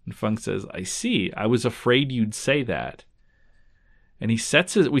 And Feng says, "I see. I was afraid you'd say that." And we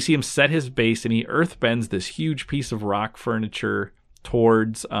see him set his base, and he earthbends this huge piece of rock furniture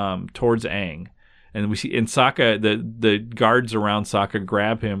towards Aang. And we see in Sokka, the guards around Sokka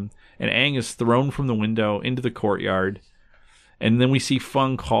grab him, and Aang is thrown from the window into the courtyard. And then we see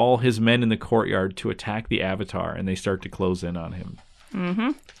Feng call his men in the courtyard to attack the Avatar, and they start to close in on him. Mm-hmm.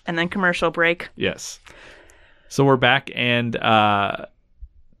 And then commercial break. Yes. So we're back, and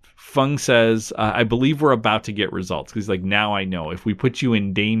Feng says, "I believe we're about to get results." Because he's like, "Now I know. If we put you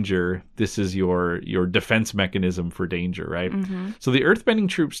in danger, this is your defense mechanism for danger, right?" Mm-hmm. So the earthbending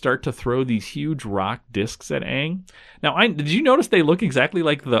troops start to throw these huge rock discs at Aang. Now, did you notice they look exactly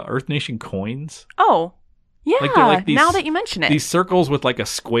like the Earth Nation coins? Oh, yeah. Like these, now that you mention it. These circles with like a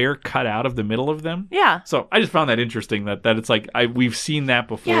square cut out of the middle of them. Yeah. So I just found that interesting that it's like we've seen that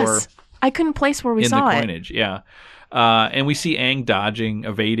before. Yes. I couldn't place where we saw in the coinage. Yeah. And we see Aang dodging,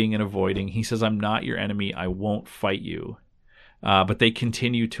 evading, and avoiding. He says, "I'm not your enemy. I won't fight you." But they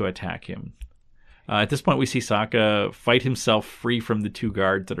continue to attack him. At this point, we see Sokka fight himself free from the two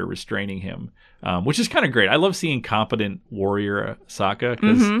guards that are restraining him, which is kind of great. I love seeing competent warrior Sokka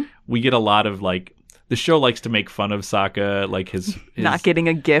because we get a lot of like, the show likes to make fun of Sokka, like his not getting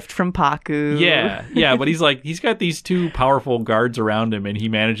a gift from Pakku. Yeah, but he's got these two powerful guards around him, and he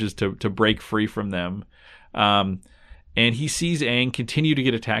manages to break free from them. And he sees Aang continue to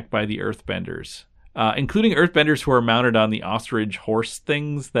get attacked by the Earthbenders, including Earthbenders who are mounted on the ostrich horse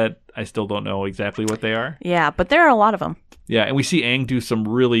things that I still don't know exactly what they are. Yeah, but there are a lot of them. Yeah, and we see Aang do some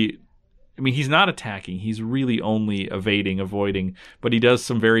really... I mean, he's not attacking. He's really only evading, avoiding. But he does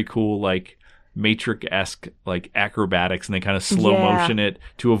some very cool, like, Matrix-esque, like, acrobatics, and they kind of slow motion it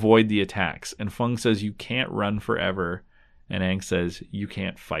to avoid the attacks. And Feng says, "You can't run forever." And Aang says, "You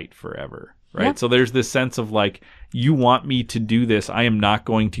can't fight forever." Right? Yep. So there's this sense of like, you want me to do this. I am not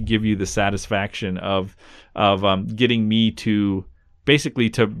going to give you the satisfaction of getting me to basically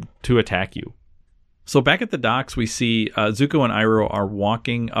to attack you. So back at the docks, we see Zuko and Iroh are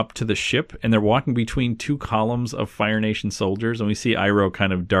walking up to the ship, and they're walking between two columns of Fire Nation soldiers, and we see Iroh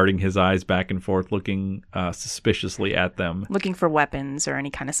kind of darting his eyes back and forth, looking suspiciously at them. Looking for weapons or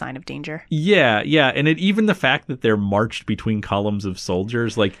any kind of sign of danger. Yeah, and even the fact that they're marched between columns of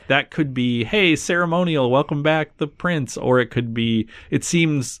soldiers, like, that could be, hey, ceremonial, welcome back the prince, or it could be, it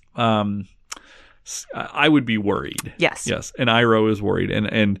seems... I would be worried. Yes, and Iroh is worried,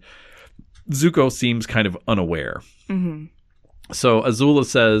 and Zuko seems kind of unaware. Mm-hmm. So Azula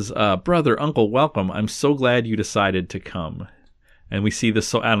says, "Brother, uncle, welcome. I'm so glad you decided to come." And we see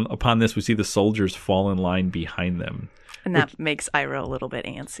upon this, we see the soldiers fall in line behind them. And that makes Iroh a little bit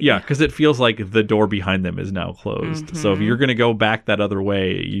antsy. Yeah, because it feels like the door behind them is now closed. Mm-hmm. So if you're going to go back that other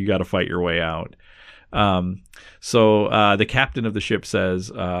way, you got to fight your way out. So the captain of the ship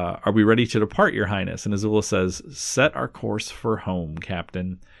says, "Are we ready to depart, Your Highness?" And Azula says, "Set our course for home,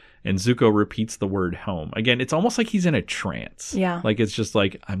 Captain." And Zuko repeats the word home. Again, it's almost like he's in a trance. Yeah. Like it's just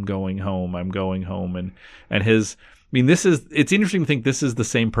like, I'm going home. And it's interesting to think this is the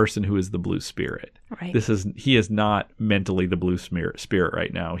same person who is the blue spirit. Right. He is not mentally the blue spirit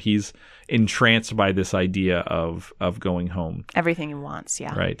right now. He's entranced by this idea of going home. Everything he wants,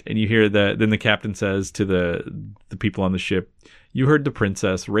 yeah. Right. And you hear then the captain says to the people on the ship, "You heard the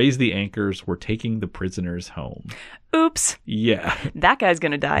princess. Raise the anchors. We're taking the prisoners home." Oops. Yeah. That guy's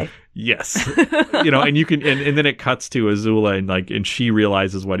gonna die. Yes. And you can, and then it cuts to Azula and she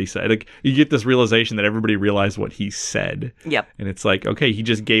realizes what he said. Like, you get this realization that everybody realized what he said. Yep. And it's like, okay, he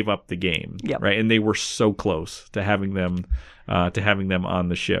just gave up the game. Yep. Right. And they were so close to having them on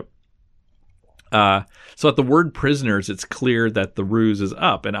the ship. So at the word prisoners, it's clear that the ruse is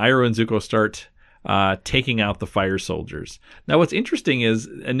up, and Iroh and Zuko start taking out the fire soldiers. Now, what's interesting is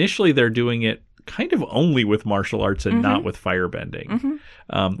initially they're doing it kind of only with martial arts and not with firebending,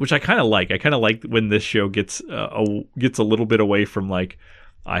 which I kind of like. I kind of like when this show gets a little bit away from like,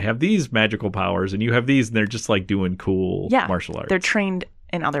 I have these magical powers and you have these, and they're just like doing cool martial arts. They're trained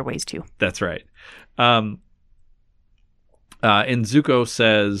in other ways too. That's right. And Zuko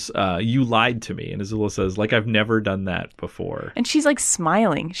says, "You lied to me." And Azula says, "Like I've never done that before." And she's like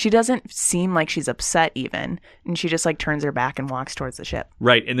smiling. She doesn't seem like she's upset even. And she just like turns her back and walks towards the ship.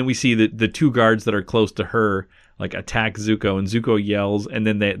 Right. And then we see the two guards that are close to her, like attack Zuko, and Zuko yells, and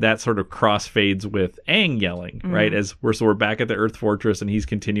then that sort of crossfades with Aang yelling, right? As we're back at the Earth Fortress, and he's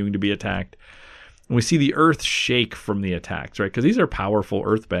continuing to be attacked. And we see the Earth shake from the attacks, right? Because these are powerful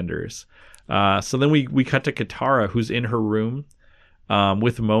Earthbenders. So then we cut to Katara, who's in her room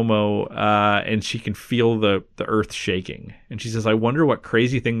with Momo, and she can feel the Earth shaking. And she says, "I wonder what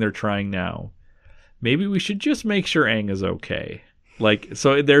crazy thing they're trying now. Maybe we should just make sure Aang is okay." Like,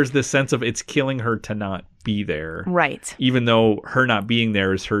 so there's this sense of it's killing her to not be there. Right. Even though her not being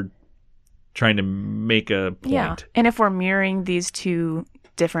there is her trying to make a point. Yeah. And if we're mirroring these two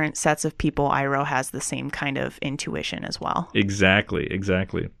different sets of people, Iroh has the same kind of intuition as well. Exactly.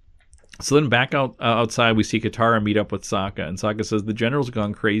 So then back outside, we see Katara meet up with Sokka, and Sokka says the general's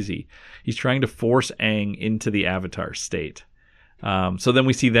gone crazy. He's trying to force Aang into the Avatar state. So then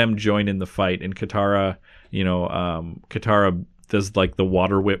we see them join in the fight, and Katara, Katara does like the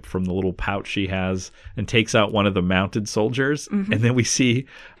water whip from the little pouch she has and takes out one of the mounted soldiers. Mm-hmm. And then we see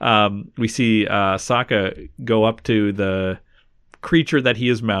Sokka go up to the creature that he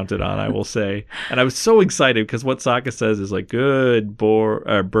is mounted on, I will say. And I was so excited because what Sokka says is like, good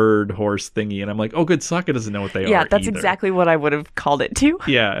bird horse thingy. And I'm like, oh, good, Sokka doesn't know what they are. Yeah, that's either. exactly what I would have called it too.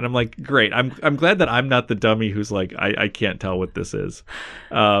 Yeah, and I'm like, great. I'm glad that I'm not the dummy who's like, I can't tell what this is.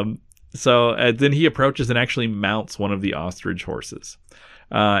 So then he approaches and actually mounts one of the ostrich horses.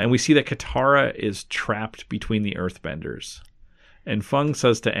 And we see that Katara is trapped between the Earthbenders. And Fung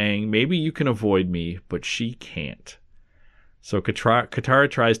says to Aang, maybe you can avoid me, but she can't. So Katara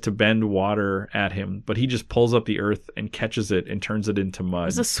tries to bend water at him, but he just pulls up the earth and catches it and turns it into mud. It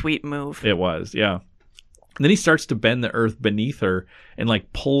was a sweet move. It was, yeah. And then he starts to bend the earth beneath her and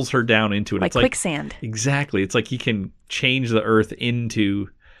like pulls her down into it. Like it's quicksand. Exactly. It's like he can change the earth into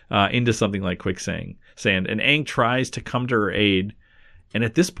something like quicksand. And Aang tries to come to her aid, and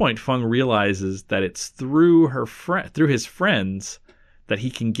at this point, Fung realizes that it's through his friends that he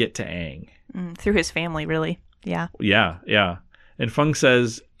can get to Aang. Through his family, really. Yeah. Yeah. And Fung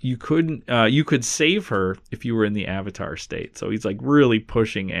says you could save her if you were in the Avatar state. So he's like really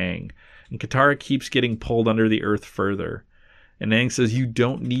pushing Aang. And Katara keeps getting pulled under the earth further. And Aang says, you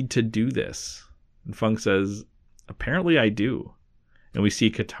don't need to do this. And Fung says, apparently I do. And we see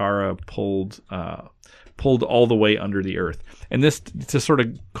Katara pulled all the way under the earth. And this, to sort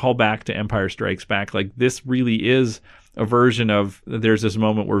of call back to Empire Strikes Back, like this really is a version of, there's this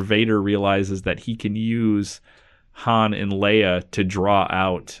moment where Vader realizes that he can use Han and Leia to draw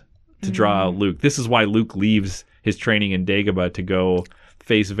out Luke. This is why Luke leaves his training in Dagobah to go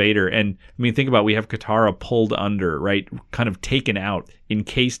face Vader. And I mean, think about, we have Katara pulled under, right? Kind of taken out,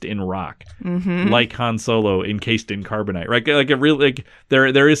 encased in rock, like Han Solo encased in carbonite, right? Like it really, like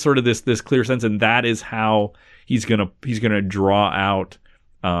there is sort of this clear sense, and that is how he's gonna draw out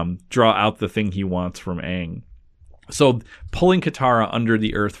the thing he wants from Aang. So pulling Katara under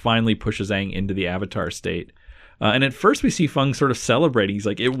the earth finally pushes Aang into the Avatar state. And at first we see Fung sort of celebrating. He's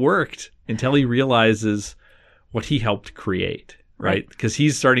like, it worked, until he realizes what he helped create, right? Because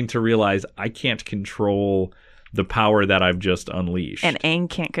he's starting to realize, I can't control the power that I've just unleashed. And Aang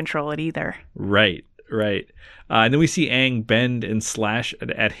can't control it either. Right. And then we see Aang bend and slash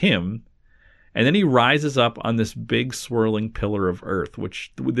at him. And then he rises up on this big swirling pillar of earth,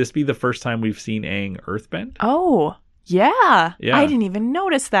 which would this be the first time we've seen Aang earthbend? Oh, yeah. I didn't even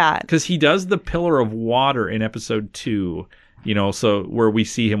notice that. Because he does the pillar of water in episode 2, so where we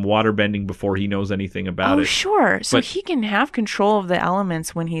see him waterbending before he knows anything about it. Oh, sure. So he can have control of the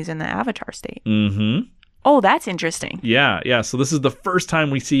elements when he's in the Avatar state. Mm-hmm. Oh, that's interesting. Yeah. So this is the first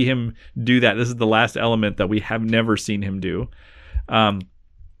time we see him do that. This is the last element that we have never seen him do.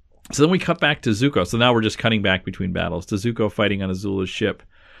 So then we cut back to Zuko. So now we're just cutting back between battles to Zuko fighting on Azula's ship.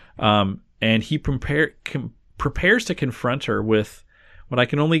 And he prepares to confront her with what I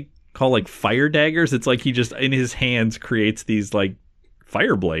can only call like fire daggers. It's like he just in his hands creates these like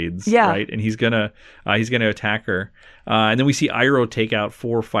fire blades, right? And he's gonna attack her. And then we see Iroh take out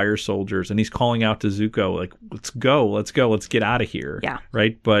 4 fire soldiers, and he's calling out to Zuko like, let's go, let's get out of here. Yeah.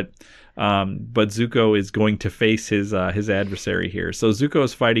 Right. But Zuko is going to face his adversary here. So Zuko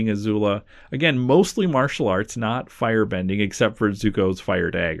is fighting Azula again, mostly martial arts, not firebending, except for Zuko's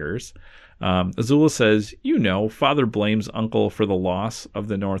fire daggers. Azula says, Father blames Uncle for the loss of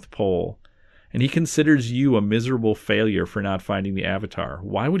the North Pole, and he considers you a miserable failure for not finding the Avatar.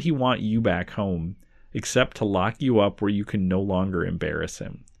 Why would he want you back home, except to lock you up where you can no longer embarrass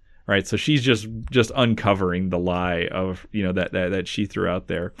him? Right, so she's just uncovering the lie of that she threw out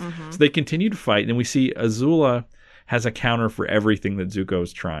there. Mm-hmm. So they continue to fight, and then we see Azula has a counter for everything that Zuko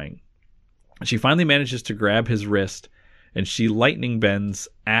is trying. She finally manages to grab his wrist and she lightning bends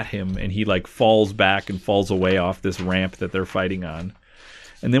at him, and he like falls back and falls away off this ramp that they're fighting on.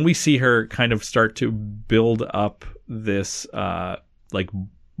 And then we see her kind of start to build up this like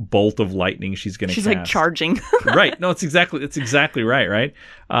bolt of lightning she's going to cast. She's like charging. Right. No, it's exactly right?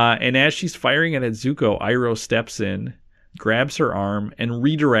 And as she's firing it at Zuko, Iroh steps in, grabs her arm, and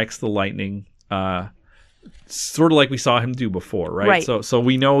redirects the lightning, sort of like we saw him do before, right? So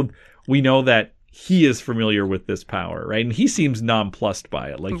we know that he is familiar with this power, right? And he seems nonplussed by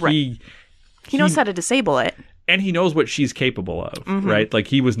it. Like he knows how to disable it. And he knows what she's capable of, right? Like,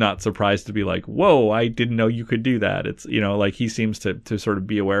 he was not surprised to be like, whoa, I didn't know you could do that. It's, like, he seems to sort of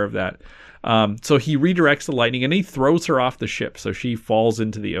be aware of that. So he redirects the lightning, and he throws her off the ship. So she falls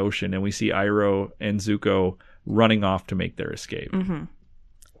into the ocean, and we see Iroh and Zuko running off to make their escape.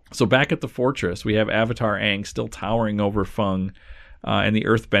 So back at the fortress, we have Avatar Aang still towering over Fung and the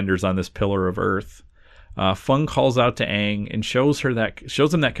Earthbenders on this pillar of earth. Fung calls out to Aang and shows him that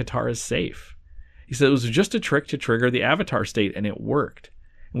Katara is safe. He said it was just a trick to trigger the Avatar state, and it worked.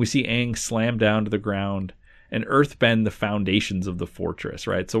 And we see Aang slam down to the ground and earthbend the foundations of the fortress,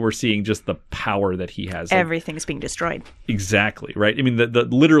 right? So we're seeing just the power that he has. Everything's being destroyed. Exactly, right? I mean,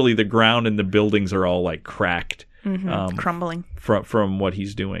 literally the ground and the buildings are all like cracked. Crumbling. From what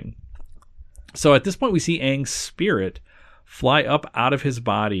he's doing. So at this point, we see Aang's spirit fly up out of his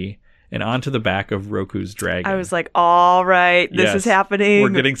body and onto the back of Roku's dragon. I was like, all right, this is happening. We're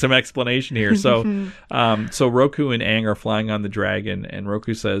getting some explanation here. So so Roku and Aang are flying on the dragon, and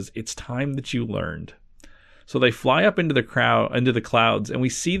Roku says, it's time that you learned. So they fly up into the clouds, and we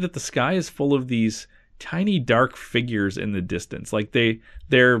see that the sky is full of these tiny dark figures in the distance. Like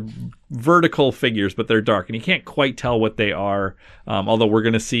they're vertical figures, but they're dark, and you can't quite tell what they are. Although we're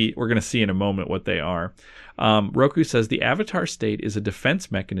gonna see in a moment what they are. Roku says the Avatar state is a defense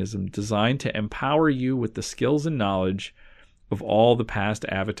mechanism designed to empower you with the skills and knowledge of all the past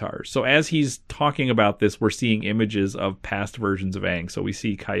avatars. So as he's talking about this, we're seeing images of past versions of Aang. So we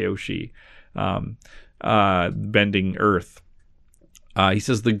see Kyoshi bending earth. He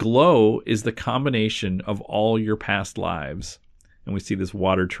says the glow is the combination of all your past lives. And we see this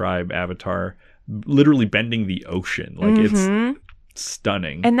water tribe avatar literally bending the ocean. Like it's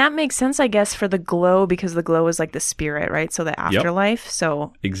stunning. And that makes sense, I guess, for the glow, because the glow is like the spirit, right? So the afterlife. Yep.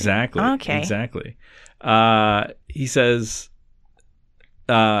 So exactly. Okay. Exactly. He says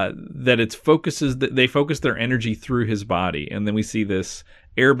that they focus their energy through his body. And then we see this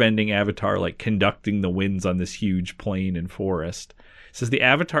airbending avatar like conducting the winds on this huge plain and forest. It says in the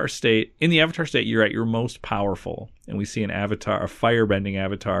Avatar state, you're at your most powerful. And we see a firebending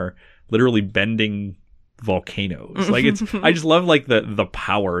avatar literally bending volcanoes. Like I just love like the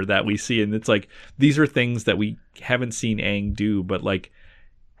power that we see. And it's like, these are things that we haven't seen Aang do, but like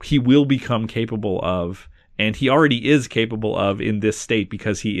he will become capable of, and he already is capable of in this state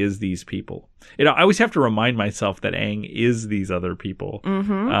because he is these people. I always have to remind myself that Aang is these other people.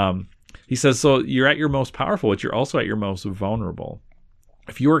 He says, so you're at your most powerful, but you're also at your most vulnerable.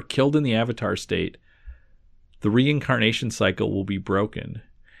 If you are killed in the Avatar state, the reincarnation cycle will be broken.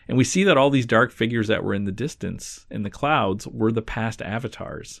 And we see that all these dark figures that were in the distance, in the clouds, were the past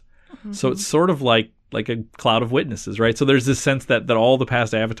avatars. So it's sort of like a cloud of witnesses, right? So there's this sense that all the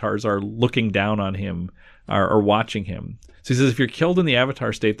past avatars are looking down on him or watching him. So he says, if you're killed in the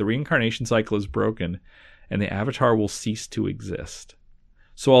Avatar state, the reincarnation cycle is broken and the avatar will cease to exist.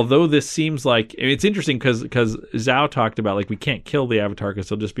 So although this seems like, it's interesting because Zhao talked about like we can't kill the avatar because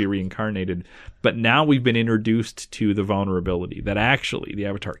he'll just be reincarnated. But now we've been introduced to the vulnerability that actually the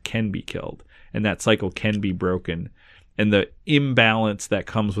avatar can be killed and that cycle can be broken. And the imbalance that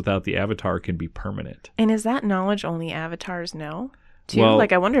comes without the avatar can be permanent. And is that knowledge only avatars know? Too? Well,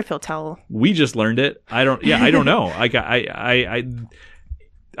 like I wonder if he'll tell. We just learned it. I don't know.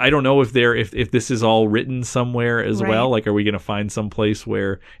 I don't know if this is all written somewhere as well. Like, are we going to find some place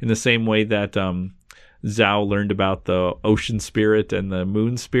where, in the same way that Zhao learned about the ocean spirit and the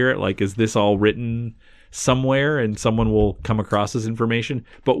moon spirit, like, is this all written somewhere and someone will come across this information?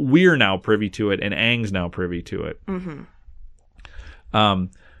 But we're now privy to it, and Aang's now privy to it.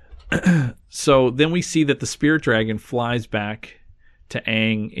 So then we see that the spirit dragon flies back to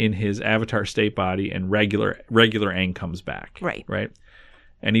Aang in his Avatar state body, and regular Aang comes back. Right.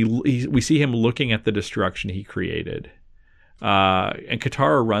 And we see him looking at the destruction he created. And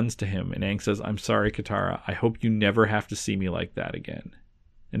Katara runs to him, and Aang says, I'm sorry, Katara. I hope you never have to see me like that again.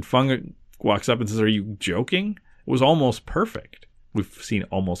 And Fung walks up and says, are you joking? It was almost perfect. We've seen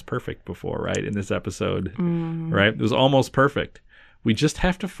almost perfect before, right? In this episode, right? It was almost perfect. We just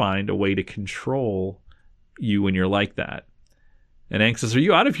have to find a way to control you when you're like that. And Aang says, "Are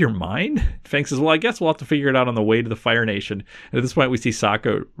you out of your mind?" Fang says, "Well, I guess we'll have to figure it out on the way to the Fire Nation." And at this point, we see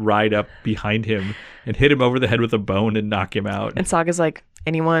Sokka ride up behind him and hit him over the head with a bone and knock him out. And Sokka's like,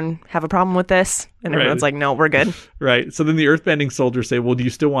 anyone have a problem with this? And everyone's like, no, we're good. Right. So then the earthbending soldiers say, well, do you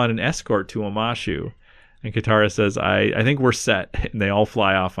still want an escort to Omashu? And Katara says, I think we're set. And they all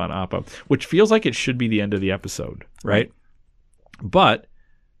fly off on Appa, which feels like it should be the end of the episode, right? But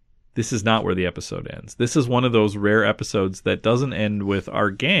this is not where the episode ends. This is one of those rare episodes that doesn't end with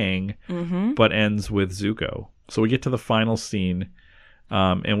our gang, but ends with Zuko. So we get to the final scene,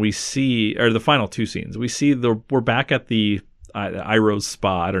 and we see, or the final two scenes. We see we're back at the Iroh's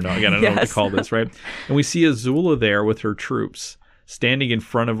spa. I don't know. Again, I don't know what to call this, right? And we see Azula there with her troops, standing in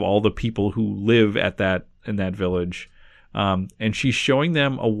front of all the people who live in that village, and she's showing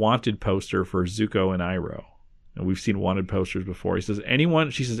them a wanted poster for Zuko and Iroh. And we've seen wanted posters before. She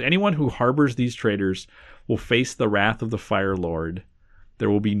says, anyone who harbors these traitors will face the wrath of the Fire Lord. There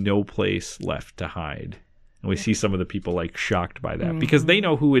will be no place left to hide. And we see some of the people like shocked by that because they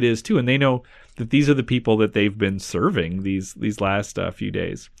know who it is too, and they know that these are the people that they've been serving these last few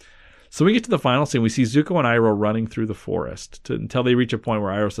days. So we get to the final scene. We see Zuko and Iroh running through the forest until they reach a point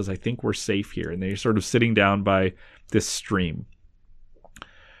where Iroh says, "I think we're safe here," and they're sort of sitting down by this stream.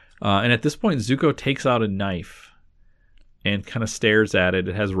 And at this point, Zuko takes out a knife and kind of stares at it.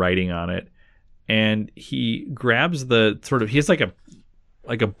 It has writing on it, and he grabs he has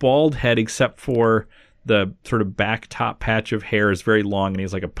like a bald head, except for the sort of back top patch of hair is very long, and he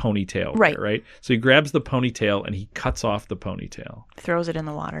has like a ponytail. Right. There, right. So he grabs the ponytail and he cuts off the ponytail. Throws it in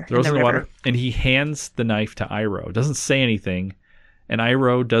the water. Throws it in the water. And he hands the knife to Iroh. Doesn't say anything. And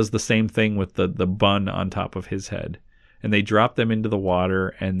Iroh does the same thing with the bun on top of his head. And they drop them into the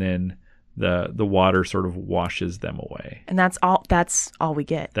water, and then the water sort of washes them away. And that's all we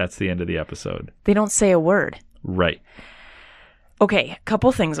get. That's the end of the episode. They don't say a word. Right. Okay, a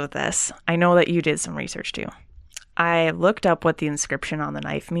couple things with this. I know that you did some research too. I looked up what the inscription on the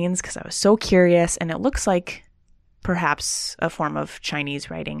knife means because I was so curious, and it looks like perhaps a form of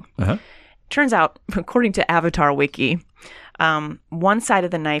Chinese writing. Turns out, according to Avatar Wiki, one side of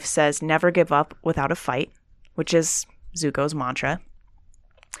the knife says, "Never give up without a fight," which is Zuko's mantra.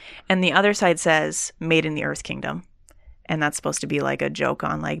 And the other side says, "Made in the Earth Kingdom." And that's supposed to be like a joke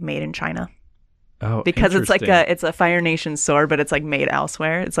on like made in China. Oh, because it's like it's a Fire Nation sword, but it's like made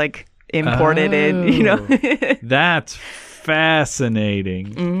elsewhere. It's like imported in, you know. That's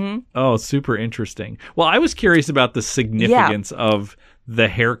fascinating. Oh, super interesting. Well, I was curious about the significance of the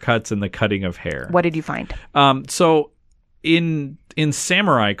haircuts and the cutting of hair. What did you find? So in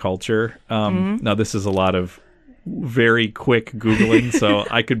samurai culture, now this is a lot of very quick Googling, so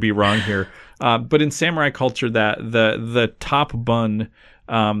I could be wrong here. But in samurai culture, that the top bun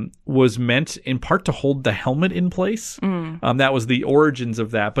was meant in part to hold the helmet in place. That was the origins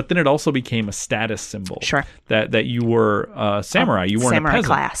of that. But then it also became a status symbol. Sure. That you were a samurai. You weren't samurai a peasant.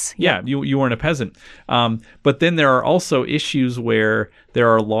 Class. Yeah, you weren't a peasant. But then there are also issues where there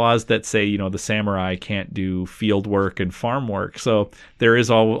are laws that say, the samurai can't do field work and farm work. So there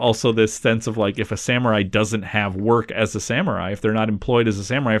is also this sense of like, if a samurai doesn't have work as a samurai, if they're not employed as a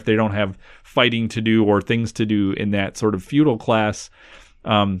samurai, if they don't have fighting to do or things to do in that sort of feudal class,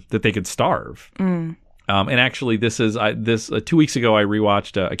 that they could starve. And actually, this is 2 weeks ago I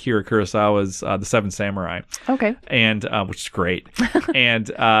rewatched Akira Kurosawa's The Seven Samurai. Okay, and which is great.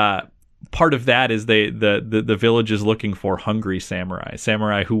 And part of that is the village is looking for hungry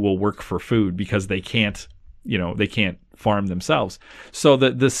samurai who will work for food because they can't farm themselves. So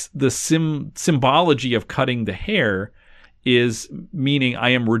the symbology of cutting the hair is meaning I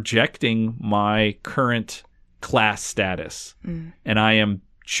am rejecting my current class status, and I am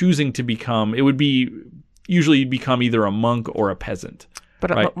choosing to become. It would be usually you'd become either a monk or a peasant, but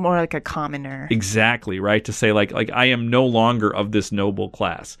right? More like a commoner. Exactly, right. To say like I am no longer of this noble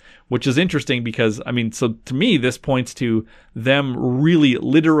class, which is interesting because so to me this points to them really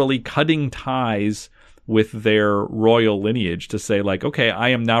literally cutting ties with their royal lineage to say like, okay, I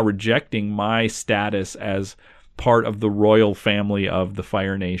am now rejecting my status as part of the royal family of the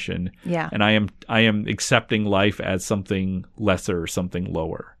Fire Nation. Yeah. And I am accepting life as something lesser, something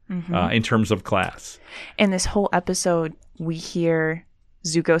lower in terms of class. In this whole episode, we hear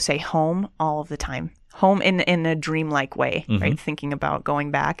Zuko say home all of the time. Home in a dreamlike way, right? Thinking about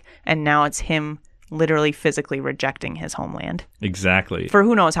going back. And now it's him literally physically rejecting his homeland. Exactly. For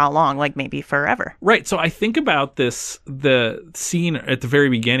who knows how long, like maybe forever. Right. So I think about the scene at the very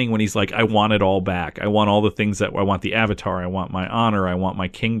beginning when he's like, I want it all back. I want all the things that I want, the Avatar. I want my honor. I want my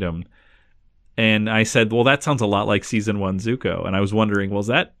kingdom. And I said, well, that sounds a lot like season 1 Zuko. And I was wondering, well, is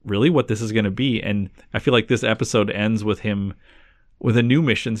that really what this is going to be? And I feel like this episode ends with him with a new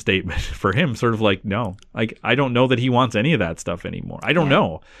mission statement for him, sort of like, no, like, I don't know that he wants any of that stuff anymore. I don't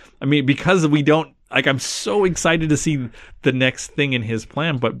know. I mean, because we don't, like, I'm so excited to see the next thing in his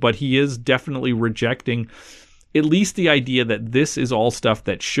plan, but he is definitely rejecting at least the idea that this is all stuff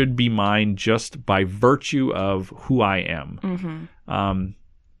that should be mine just by virtue of who I am.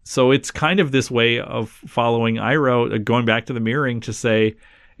 So it's kind of this way of following Iroh, going back to the mirroring, to say,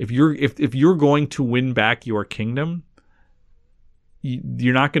 if you're going to win back your kingdom,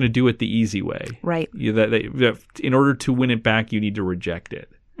 you're not going to do it the easy way. Right. In order to win it back, you need to reject it.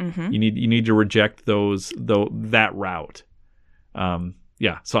 You need to reject that route.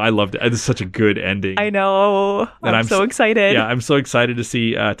 Yeah, so I loved it. It's such a good ending. I know. I'm so excited. Yeah, I'm so excited to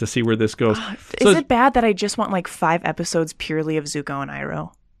see where this goes. Is it bad that I just want like 5 episodes purely of Zuko and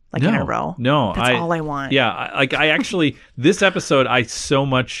Iroh, like in a row? No, that's all I want. Yeah, I actually this episode I so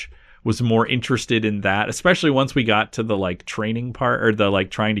much was more interested in that, especially once we got to the like training part, or the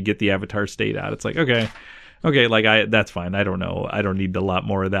like trying to get the Avatar state out. It's like, okay, like that's fine. I don't know. I don't need a lot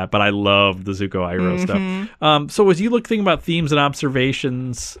more of that, but I love the Zuko Iroh stuff. So as you thinking about themes and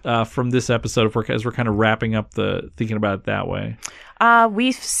observations from this episode, as we're kind of wrapping up thinking about it that way.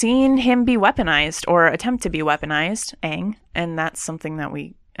 We've seen him be weaponized, or attempt to be weaponized, Aang, and that's something that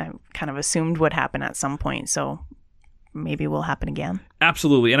we kind of assumed would happen at some point. So maybe will happen again.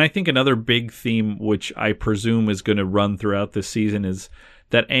 Absolutely. And I think another big theme, which I presume is going to run throughout this season, is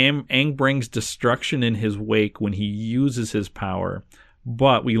that Aang brings destruction in his wake when he uses his power.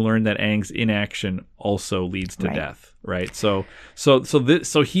 But we learn that Aang's inaction also leads to death, right? So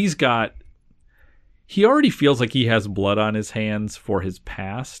he already feels like he has blood on his hands for his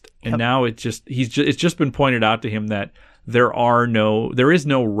past, and now it's just been pointed out to him that there is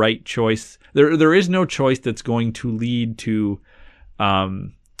no right choice. There is no choice that's going to lead to a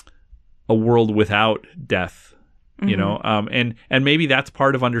world without death, you know? And maybe that's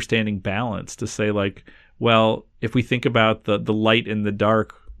part of understanding balance, to say like, well, if we think about the light and the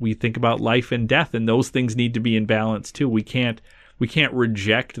dark, we think about life and death, and those things need to be in balance too. We can't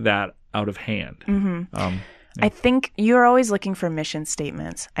reject that out of hand. I think you're always looking for mission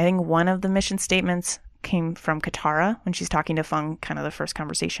statements. I think one of the mission statements came from Katara when she's talking to Fung, kind of the first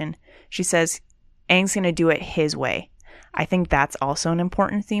conversation. She says, Aang's going to do it his way. I think that's also an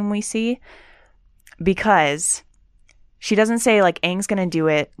important theme we see, because she doesn't say like Aang's going to do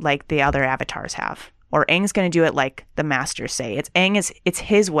it like the other avatars have, or Aang's going to do it like the masters say. It's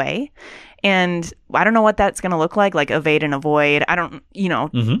his way. And I don't know what that's going to look like evade and avoid. I don't,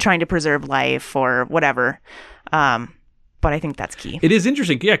 trying to preserve life or whatever. But I think that's key. It is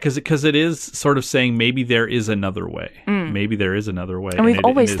interesting, yeah, because it is sort of saying maybe there is another way. Maybe there is another way. And we've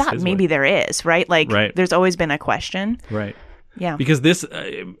always thought maybe there is, right? There's always been a question. Right. Yeah. Because this,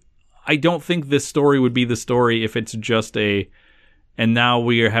 I don't think this story would be the story if it's just and now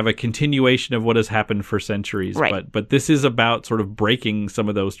we have a continuation of what has happened for centuries. Right. But this is about sort of breaking some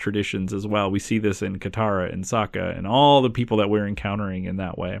of those traditions as well. We see this in Katara and Sokka and all the people that we're encountering in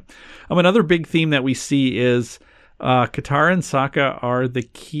that way. Another big theme that we see is Katara and Sokka are the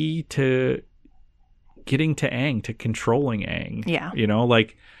key to getting to Aang, to controlling Aang. Yeah.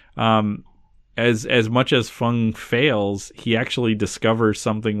 As much as Fung fails, he actually discovers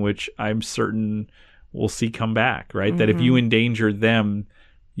something which I'm certain we'll see come back, right? That if you endanger them,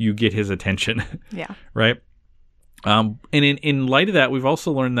 you get his attention. Yeah. Right? And in light of that, we've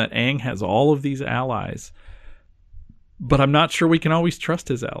also learned that Aang has all of these allies. But I'm not sure we can always trust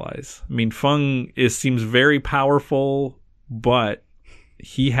his allies. I mean, Fung seems very powerful, but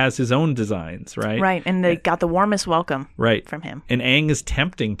he has his own designs, right? Right, and they got the warmest welcome from him. And Aang is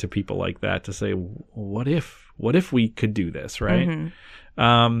tempting to people like that to say, what if we could do this, right?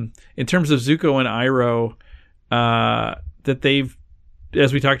 In terms of Zuko and Iroh, that they've,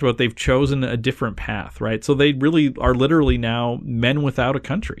 as we talked about, they've chosen a different path, right? So they really are literally now men without a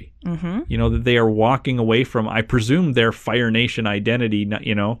country. That they are walking away from, I presume, their Fire Nation identity,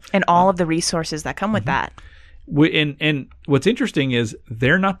 and all of the resources that come with that. And what's interesting is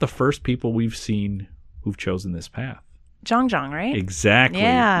they're not the first people we've seen who've chosen this path. Zhang, right? Exactly.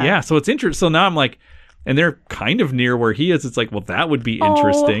 Yeah. Yeah. So it's interesting. So now I'm like, and they're kind of near where he is. It's like, well, that would be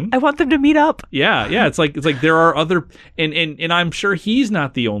interesting. I want them to meet up. Yeah. It's like there are other, and I'm sure he's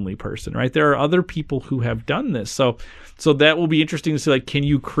not the only person, right? There are other people who have done this. So that will be interesting to see, like, can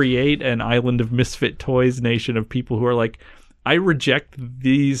you create an island of misfit toys nation of people who are like, I reject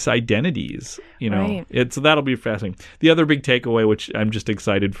these identities, Right. So that'll be fascinating. The other big takeaway, which I'm just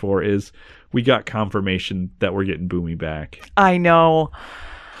excited for, is we got confirmation that we're getting Boomy back. I know.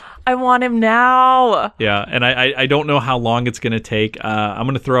 I want him now. Yeah, and I don't know how long it's going to take. I'm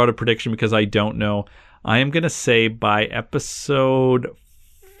going to throw out a prediction because I don't know. I am going to say by episode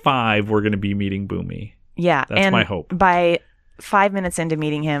 5, we're going to be meeting Boomy. Yeah. That's and my hope. By 5 minutes into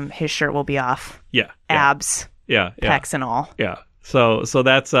meeting him, his shirt will be off. Yeah. Abs. Yeah. Pecs and all. Yeah. So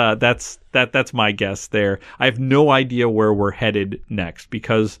that's my guess there. I have no idea where we're headed next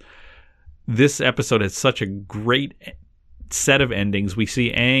because this episode has such a great set of endings. We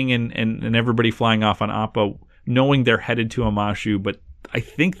see Aang and everybody flying off on Appa, knowing they're headed to Amashu, but I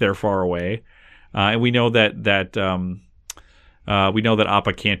think they're far away. And we know that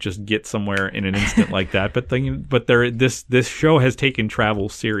Appa can't just get somewhere in an instant like that. But this show has taken travel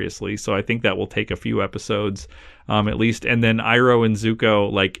seriously, so I think that will take a few episodes at least. And then Iroh and Zuko,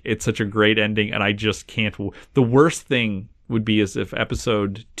 like, it's such a great ending, and I just can't. The worst thing would be is if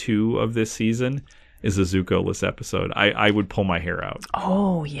episode 2 of this season is a Zuko-less episode. I would pull my hair out.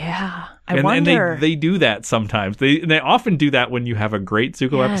 Oh yeah, I wonder. And they do that sometimes. They often do that when you have a great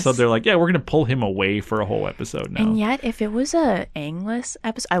Zuko episode. They're like, yeah, we're going to pull him away for a whole episode now. And yet, if it was a Aang-less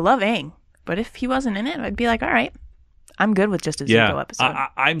episode, I love Aang, but if he wasn't in it, I'd be like, all right, I'm good with just a Zuko episode.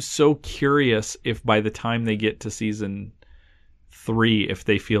 I'm so curious if by the time they get to season 3, if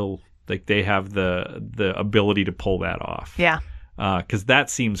they feel like they have the ability to pull that off. Yeah. Because that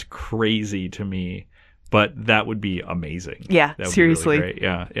seems crazy to me. But that would be amazing. Yeah, seriously. Really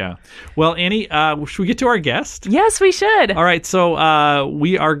great. Yeah. Well, Annie, should we get to our guest? Yes, we should. All right, so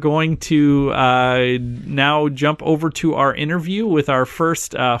we are going to now jump over to our interview with our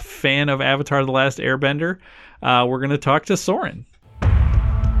first fan of Avatar: The Last Airbender. We're going to talk to Soren.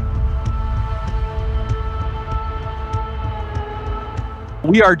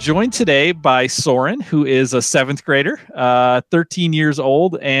 We are joined today by Soren, who is a 7th grader, 13 years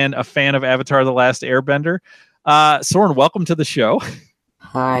old, and a fan of Avatar: The Last Airbender. Soren, welcome to the show.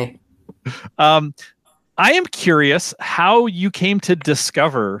 Hi. I am curious how you came to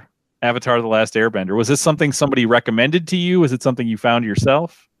discover Avatar: The Last Airbender. Was this something somebody recommended to you? Was it something you found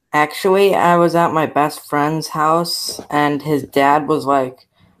yourself? Actually, I was at my best friend's house, and his dad was like,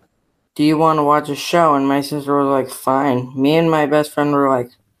 do you want to watch a show? And my sister was like, fine. Me and my best friend were like,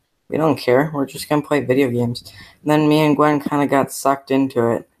 we don't care. We're just going to play video games. And then me and Gwen kind of got sucked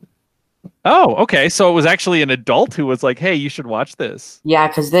into it. Oh, okay. So it was actually an adult who was like, hey, you should watch this. Yeah,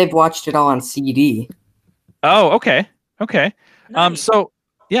 because they've watched it all on CD. Oh, okay. Okay. Nice. So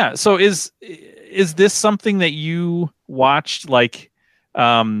is this something that you watched like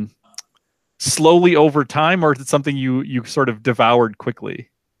slowly over time, or is it something you sort of devoured quickly?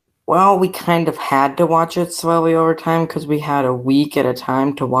 Well, we kind of had to watch it slowly over time because we had a week at a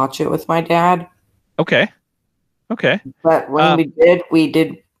time to watch it with my dad. Okay. But when we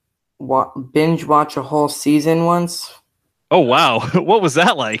did binge watch a whole season once. Oh, wow. What was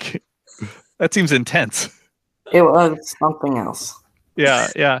that like? That seems intense. It was something else.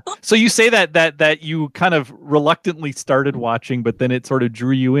 Yeah. So you say that you kind of reluctantly started watching, but then it sort of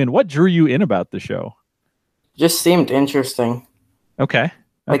drew you in. What drew you in about the show? Just seemed interesting. Okay.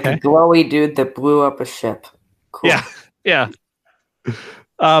 Like a glowy dude that blew up a ship. Cool. Yeah.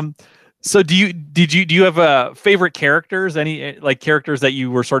 So do you have favorite characters? Any like characters that you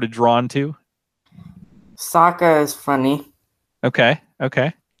were sort of drawn to? Sokka is funny. Okay.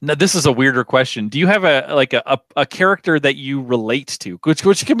 Now this is a weirder question. Do you have a character that you relate to,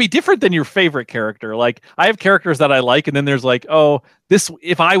 which can be different than your favorite character? Like I have characters that I like, and then there's like, oh, this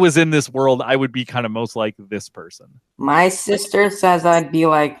if I was in this world, I would be kind of most like this person. My sister says I'd be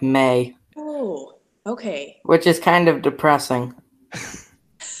like May. Oh, okay. Which is kind of depressing.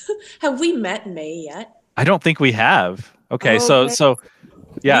 Have we met May yet? I don't think we have. Okay, so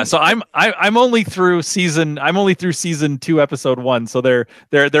yeah, so I'm only through season 2 episode 1, so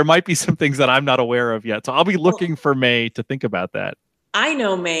there might be some things that I'm not aware of yet. So I'll be looking for May to think about that. I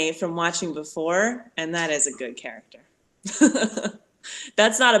know May from watching before, and that is a good character.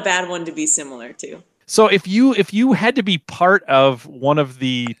 That's not a bad one to be similar to. So if you had to be part of one of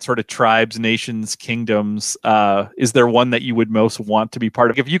the sort of tribes, nations, kingdoms, is there one that you would most want to be part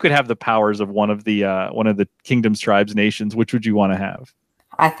of? If you could have the powers of one of the kingdoms, tribes, nations, which would you want to have?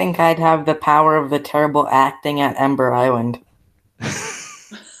 I think I'd have the power of the terrible acting at Ember Island.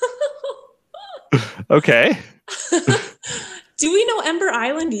 Okay. Do we know Ember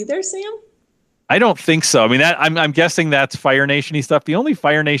Island either, Sam? I don't think so. I mean, I'm guessing that's Fire Nation-y stuff. The only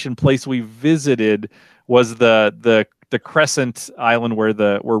Fire Nation place we visited was the Crescent Island where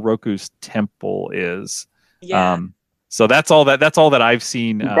Roku's temple is. Yeah. So that's all that I've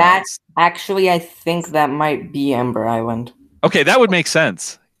seen. I think that might be Ember Island. Okay, that would make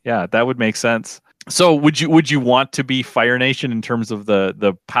sense. Yeah, that would make sense. So would you want to be Fire Nation in terms of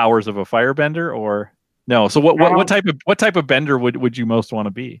the powers of a firebender, or no? So what type of bender would you most want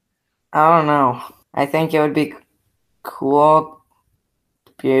to be? I don't know. I think it would be cool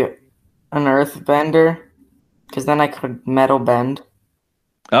to be an earthbender, because then I could metal bend.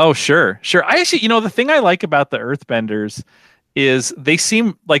 Oh, sure. Sure. I actually, the thing I like about the earthbenders is they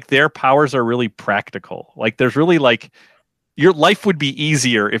seem like their powers are really practical. Like there's really like your life would be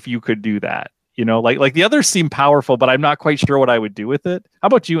easier if you could do that. Like the others seem powerful, but I'm not quite sure what I would do with it. How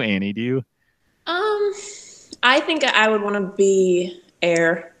about you, Annie? Do you? I think I would want to be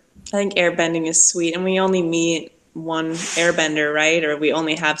air. I think airbending is sweet, and we only meet one airbender, right? Or we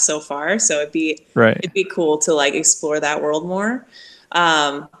only have so far, so it'd be cool to like explore that world more.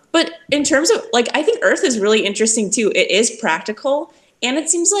 But in terms of like, I think Earth is really interesting too. It is practical, and it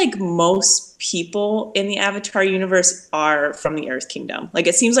seems like most people in the Avatar universe are from the Earth Kingdom. Like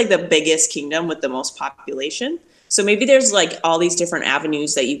it seems like the biggest kingdom with the most population. So maybe there's like all these different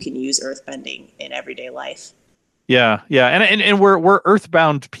avenues that you can use earthbending in everyday life. Yeah, and we're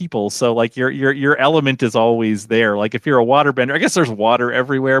earthbound people, so like your element is always there. Like if you're a waterbender, I guess there's water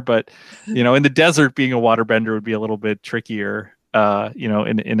everywhere, but in the desert, being a waterbender would be a little bit trickier.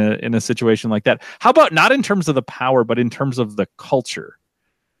 In a situation like that. How about not in terms of the power, but in terms of the culture?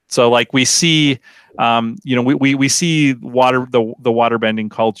 So like we see, we see the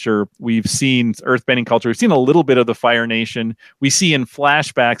waterbending culture. We've seen earthbending culture. We've seen a little bit of the Fire Nation. We see in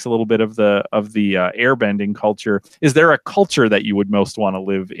flashbacks a little bit of the airbending culture. Is there a culture that you would most want to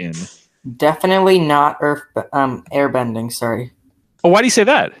live in? Definitely not airbending. Sorry. Oh, why do you say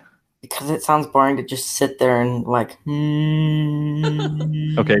that? Because it sounds boring to just sit there and like.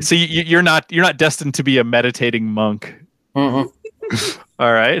 Okay, so you're not destined to be a meditating monk. Mm-mm.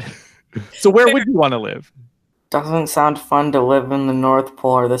 All right. So where would you want to live? Doesn't sound fun to live in the North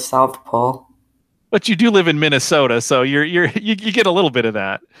Pole or the South Pole. But you do live in Minnesota, so you get a little bit of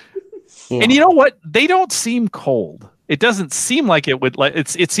that. Yeah. And you know what? They don't seem cold. It doesn't seem like it would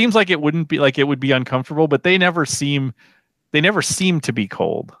it seems like it wouldn't be like it would be uncomfortable, but they never seem to be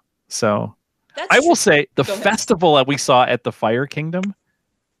cold. So I will say the festival that we saw at the Fire Kingdom,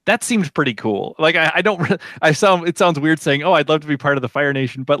 that seemed pretty cool. Like it sounds weird saying, oh, I'd love to be part of the Fire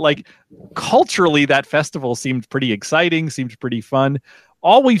Nation, but like culturally that festival seemed pretty exciting, seemed pretty fun.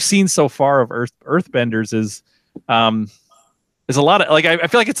 All we've seen so far of earthbenders is a lot of like I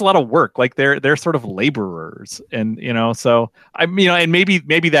feel like it's a lot of work. Like they're sort of laborers, and so and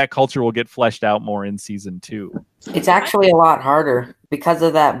maybe that culture will get fleshed out more in season 2. It's actually a lot harder because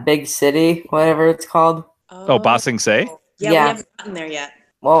of that big city, whatever it's called. Oh, Ba Sing Se? Yeah, we haven't gotten there yet.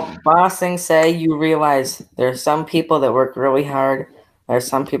 Well, Ba Sing Se, you realize there's some people that work really hard. There's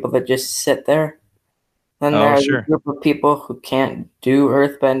some people that just sit there. Then there's a group of people who can't do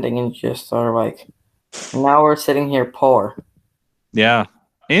earthbending and just are like, now we're sitting here poor. Yeah.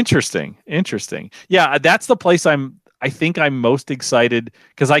 Interesting. Yeah, that's the place I think I'm most excited,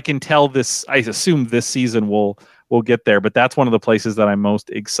 because I can tell I assume this season we'll get there, but that's one of the places that I'm most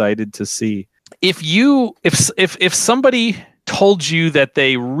excited to see. If somebody told you that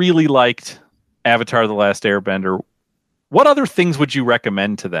they really liked Avatar: The Last Airbender, what other things would you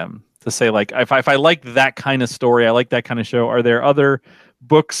recommend to them? To say, like, if I like that kind of story, I like that kind of show, are there other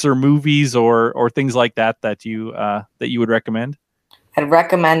books or movies or things like that you would recommend? I'd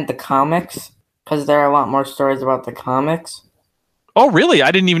recommend the comics, because there are a lot more stories about the comics. Oh, really?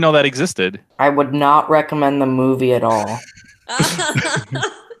 I didn't even know that existed. I would not recommend the movie at all.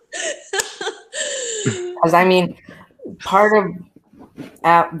 Because, I mean, part of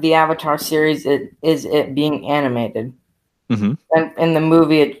the Avatar series is it being animated. Mm-hmm. And in the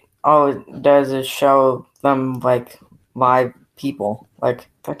movie, all it does is show them, like, live people. Like,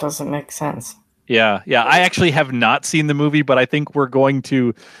 that doesn't make sense. Yeah. I actually have not seen the movie, but I think we're going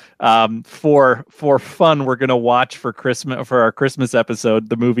to, for fun, we're going to watch for our Christmas episode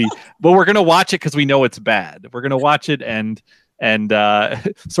the movie. But we're going to watch it because we know it's bad. We're going to watch it and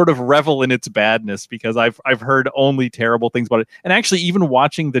sort of revel in its badness, because I've heard only terrible things about it. And actually, even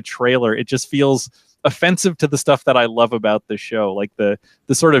watching the trailer, it just feels offensive to the stuff that I love about the show. Like the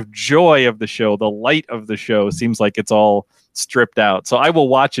sort of joy of the show, the light of the show seems like it's all stripped out. So I will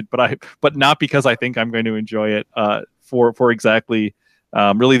watch it, but not because I think I'm going to enjoy it for exactly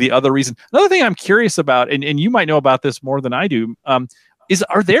really the other reason. Another thing I'm curious about, and you might know about this more than I do,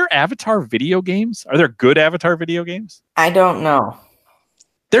 are there Avatar video games? Are there good Avatar video games? I don't know.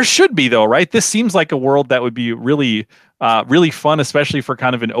 There should be, though, right? This seems like a world that would be really really fun, especially for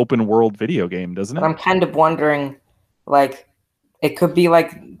kind of an open world video game, doesn't it? I'm kind of wondering, like, it could be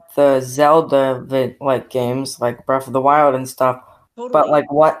like the Zelda like games, like Breath of the Wild and stuff. Totally. But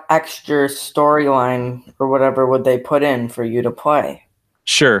like, what extra storyline or whatever would they put in for you to play?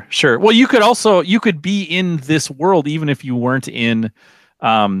 Sure. Well, you could be in this world even if you weren't in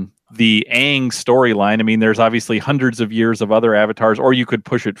the Aang storyline. I mean, there's obviously hundreds of years of other avatars, or you could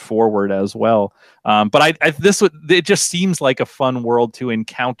push it forward as well. But it just seems like a fun world to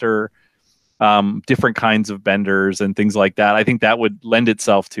encounter different kinds of benders and things like that. I think that would lend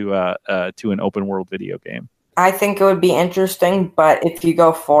itself to an open world video game. I think it would be interesting, but if you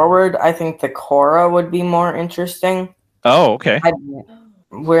go forward, I think the Korra would be more interesting. Oh, okay.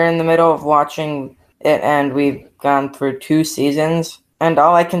 We're in the middle of watching it, and we've gone through 2 seasons. And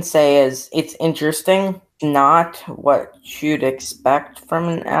all I can say is it's interesting, not what you'd expect from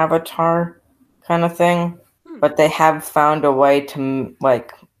an Avatar kind of thing. But they have found a way to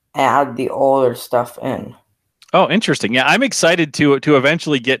add the older stuff in. Oh, interesting. Yeah, I'm excited to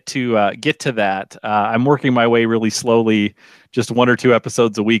eventually get to that. I'm working my way really slowly, just 1 or 2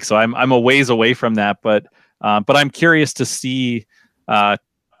 episodes a week, so I'm a ways away from that. But I'm curious to see to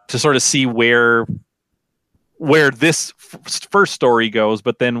sort of see where this first story goes,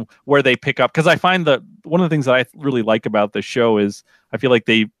 but then where they pick up. Because I find that one of the things that I really like about the show is I feel like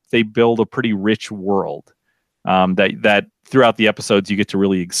they build a pretty rich world. That throughout the episodes you get to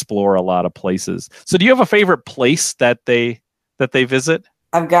really explore a lot of places. So do you have a favorite place that they visit?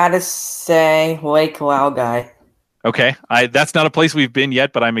 I've got to say Lake Laogai. Okay. That's not a place we've been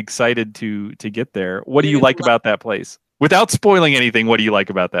yet, but I'm excited to get there. What do you like about that place? Without spoiling anything, what do you like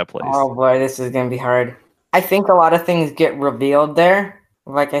about that place? Oh boy, this is going to be hard. I think a lot of things get revealed there.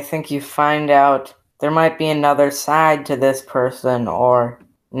 Like, I think you find out there might be another side to this person, or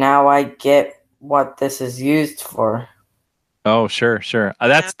now I get what this is used for. Oh, sure.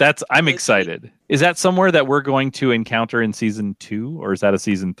 I'm excited. Is that somewhere that we're going to encounter in season 2, or is that a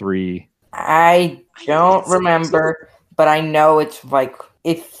season 3? I don't remember, but I know it's like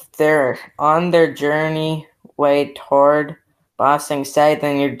if they're on their journey way toward Ba Sing Se,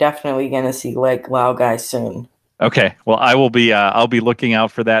 then you're definitely going to see Lake Laogai soon. Okay, well, I'll be looking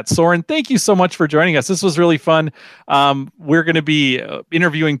out for that. Soren, thank you so much for joining us. This was really fun. We're going to be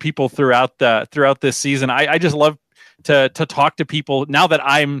interviewing people throughout this season. I just love to talk to people now that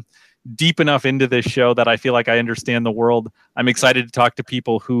I'm deep enough into this show that I feel like I understand the world. I'm excited to talk to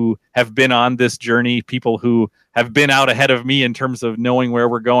people who have been on this journey, people who have been out ahead of me in terms of knowing where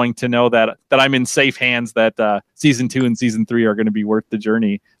we're going, to know that I'm in safe hands, that season 2 and season 3 are going to be worth the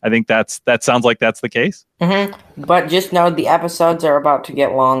journey. I think that sounds like that's the case. Mm-hmm. But just know the episodes are about to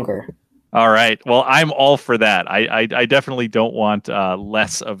get longer. All right. Well, I'm all for that. I definitely don't want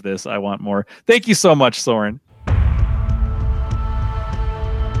less of this. I want more. Thank you so much, Soren.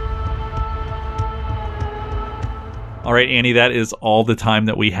 All right, Annie, that is all the time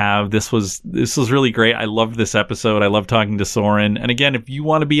that we have. This was really great. I loved this episode. I love talking to Soren. And again, if you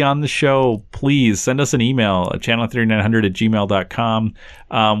want to be on the show, please send us an email at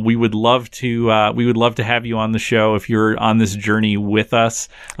channel3900@gmail.com. We would love to have you on the show if you're on this journey with us.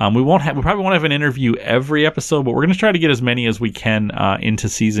 We probably won't have an interview every episode, but we're going to try to get as many as we can into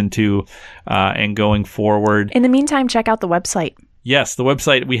season 2 and going forward. In the meantime, check out the website. Yes, the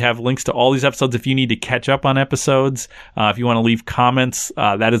website, we have links to all these episodes if you need to catch up on episodes. If you want to leave comments,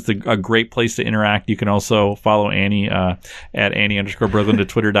 that is a great place to interact. You can also follow Annie at Annie_Berglund at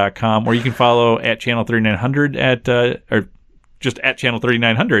Twitter.com, or you can follow at Channel 3900 or just at Channel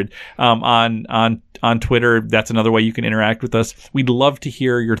 3900 on Twitter. That's another way you can interact with us. We'd love to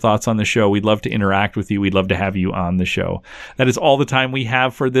hear your thoughts on the show. We'd love to interact with you. We'd love to have you on the show. That is all the time we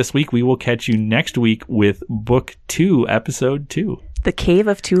have for this week. We will catch you next week with Book 2, Episode 2. The Cave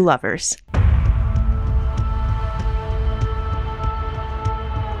of Two Lovers.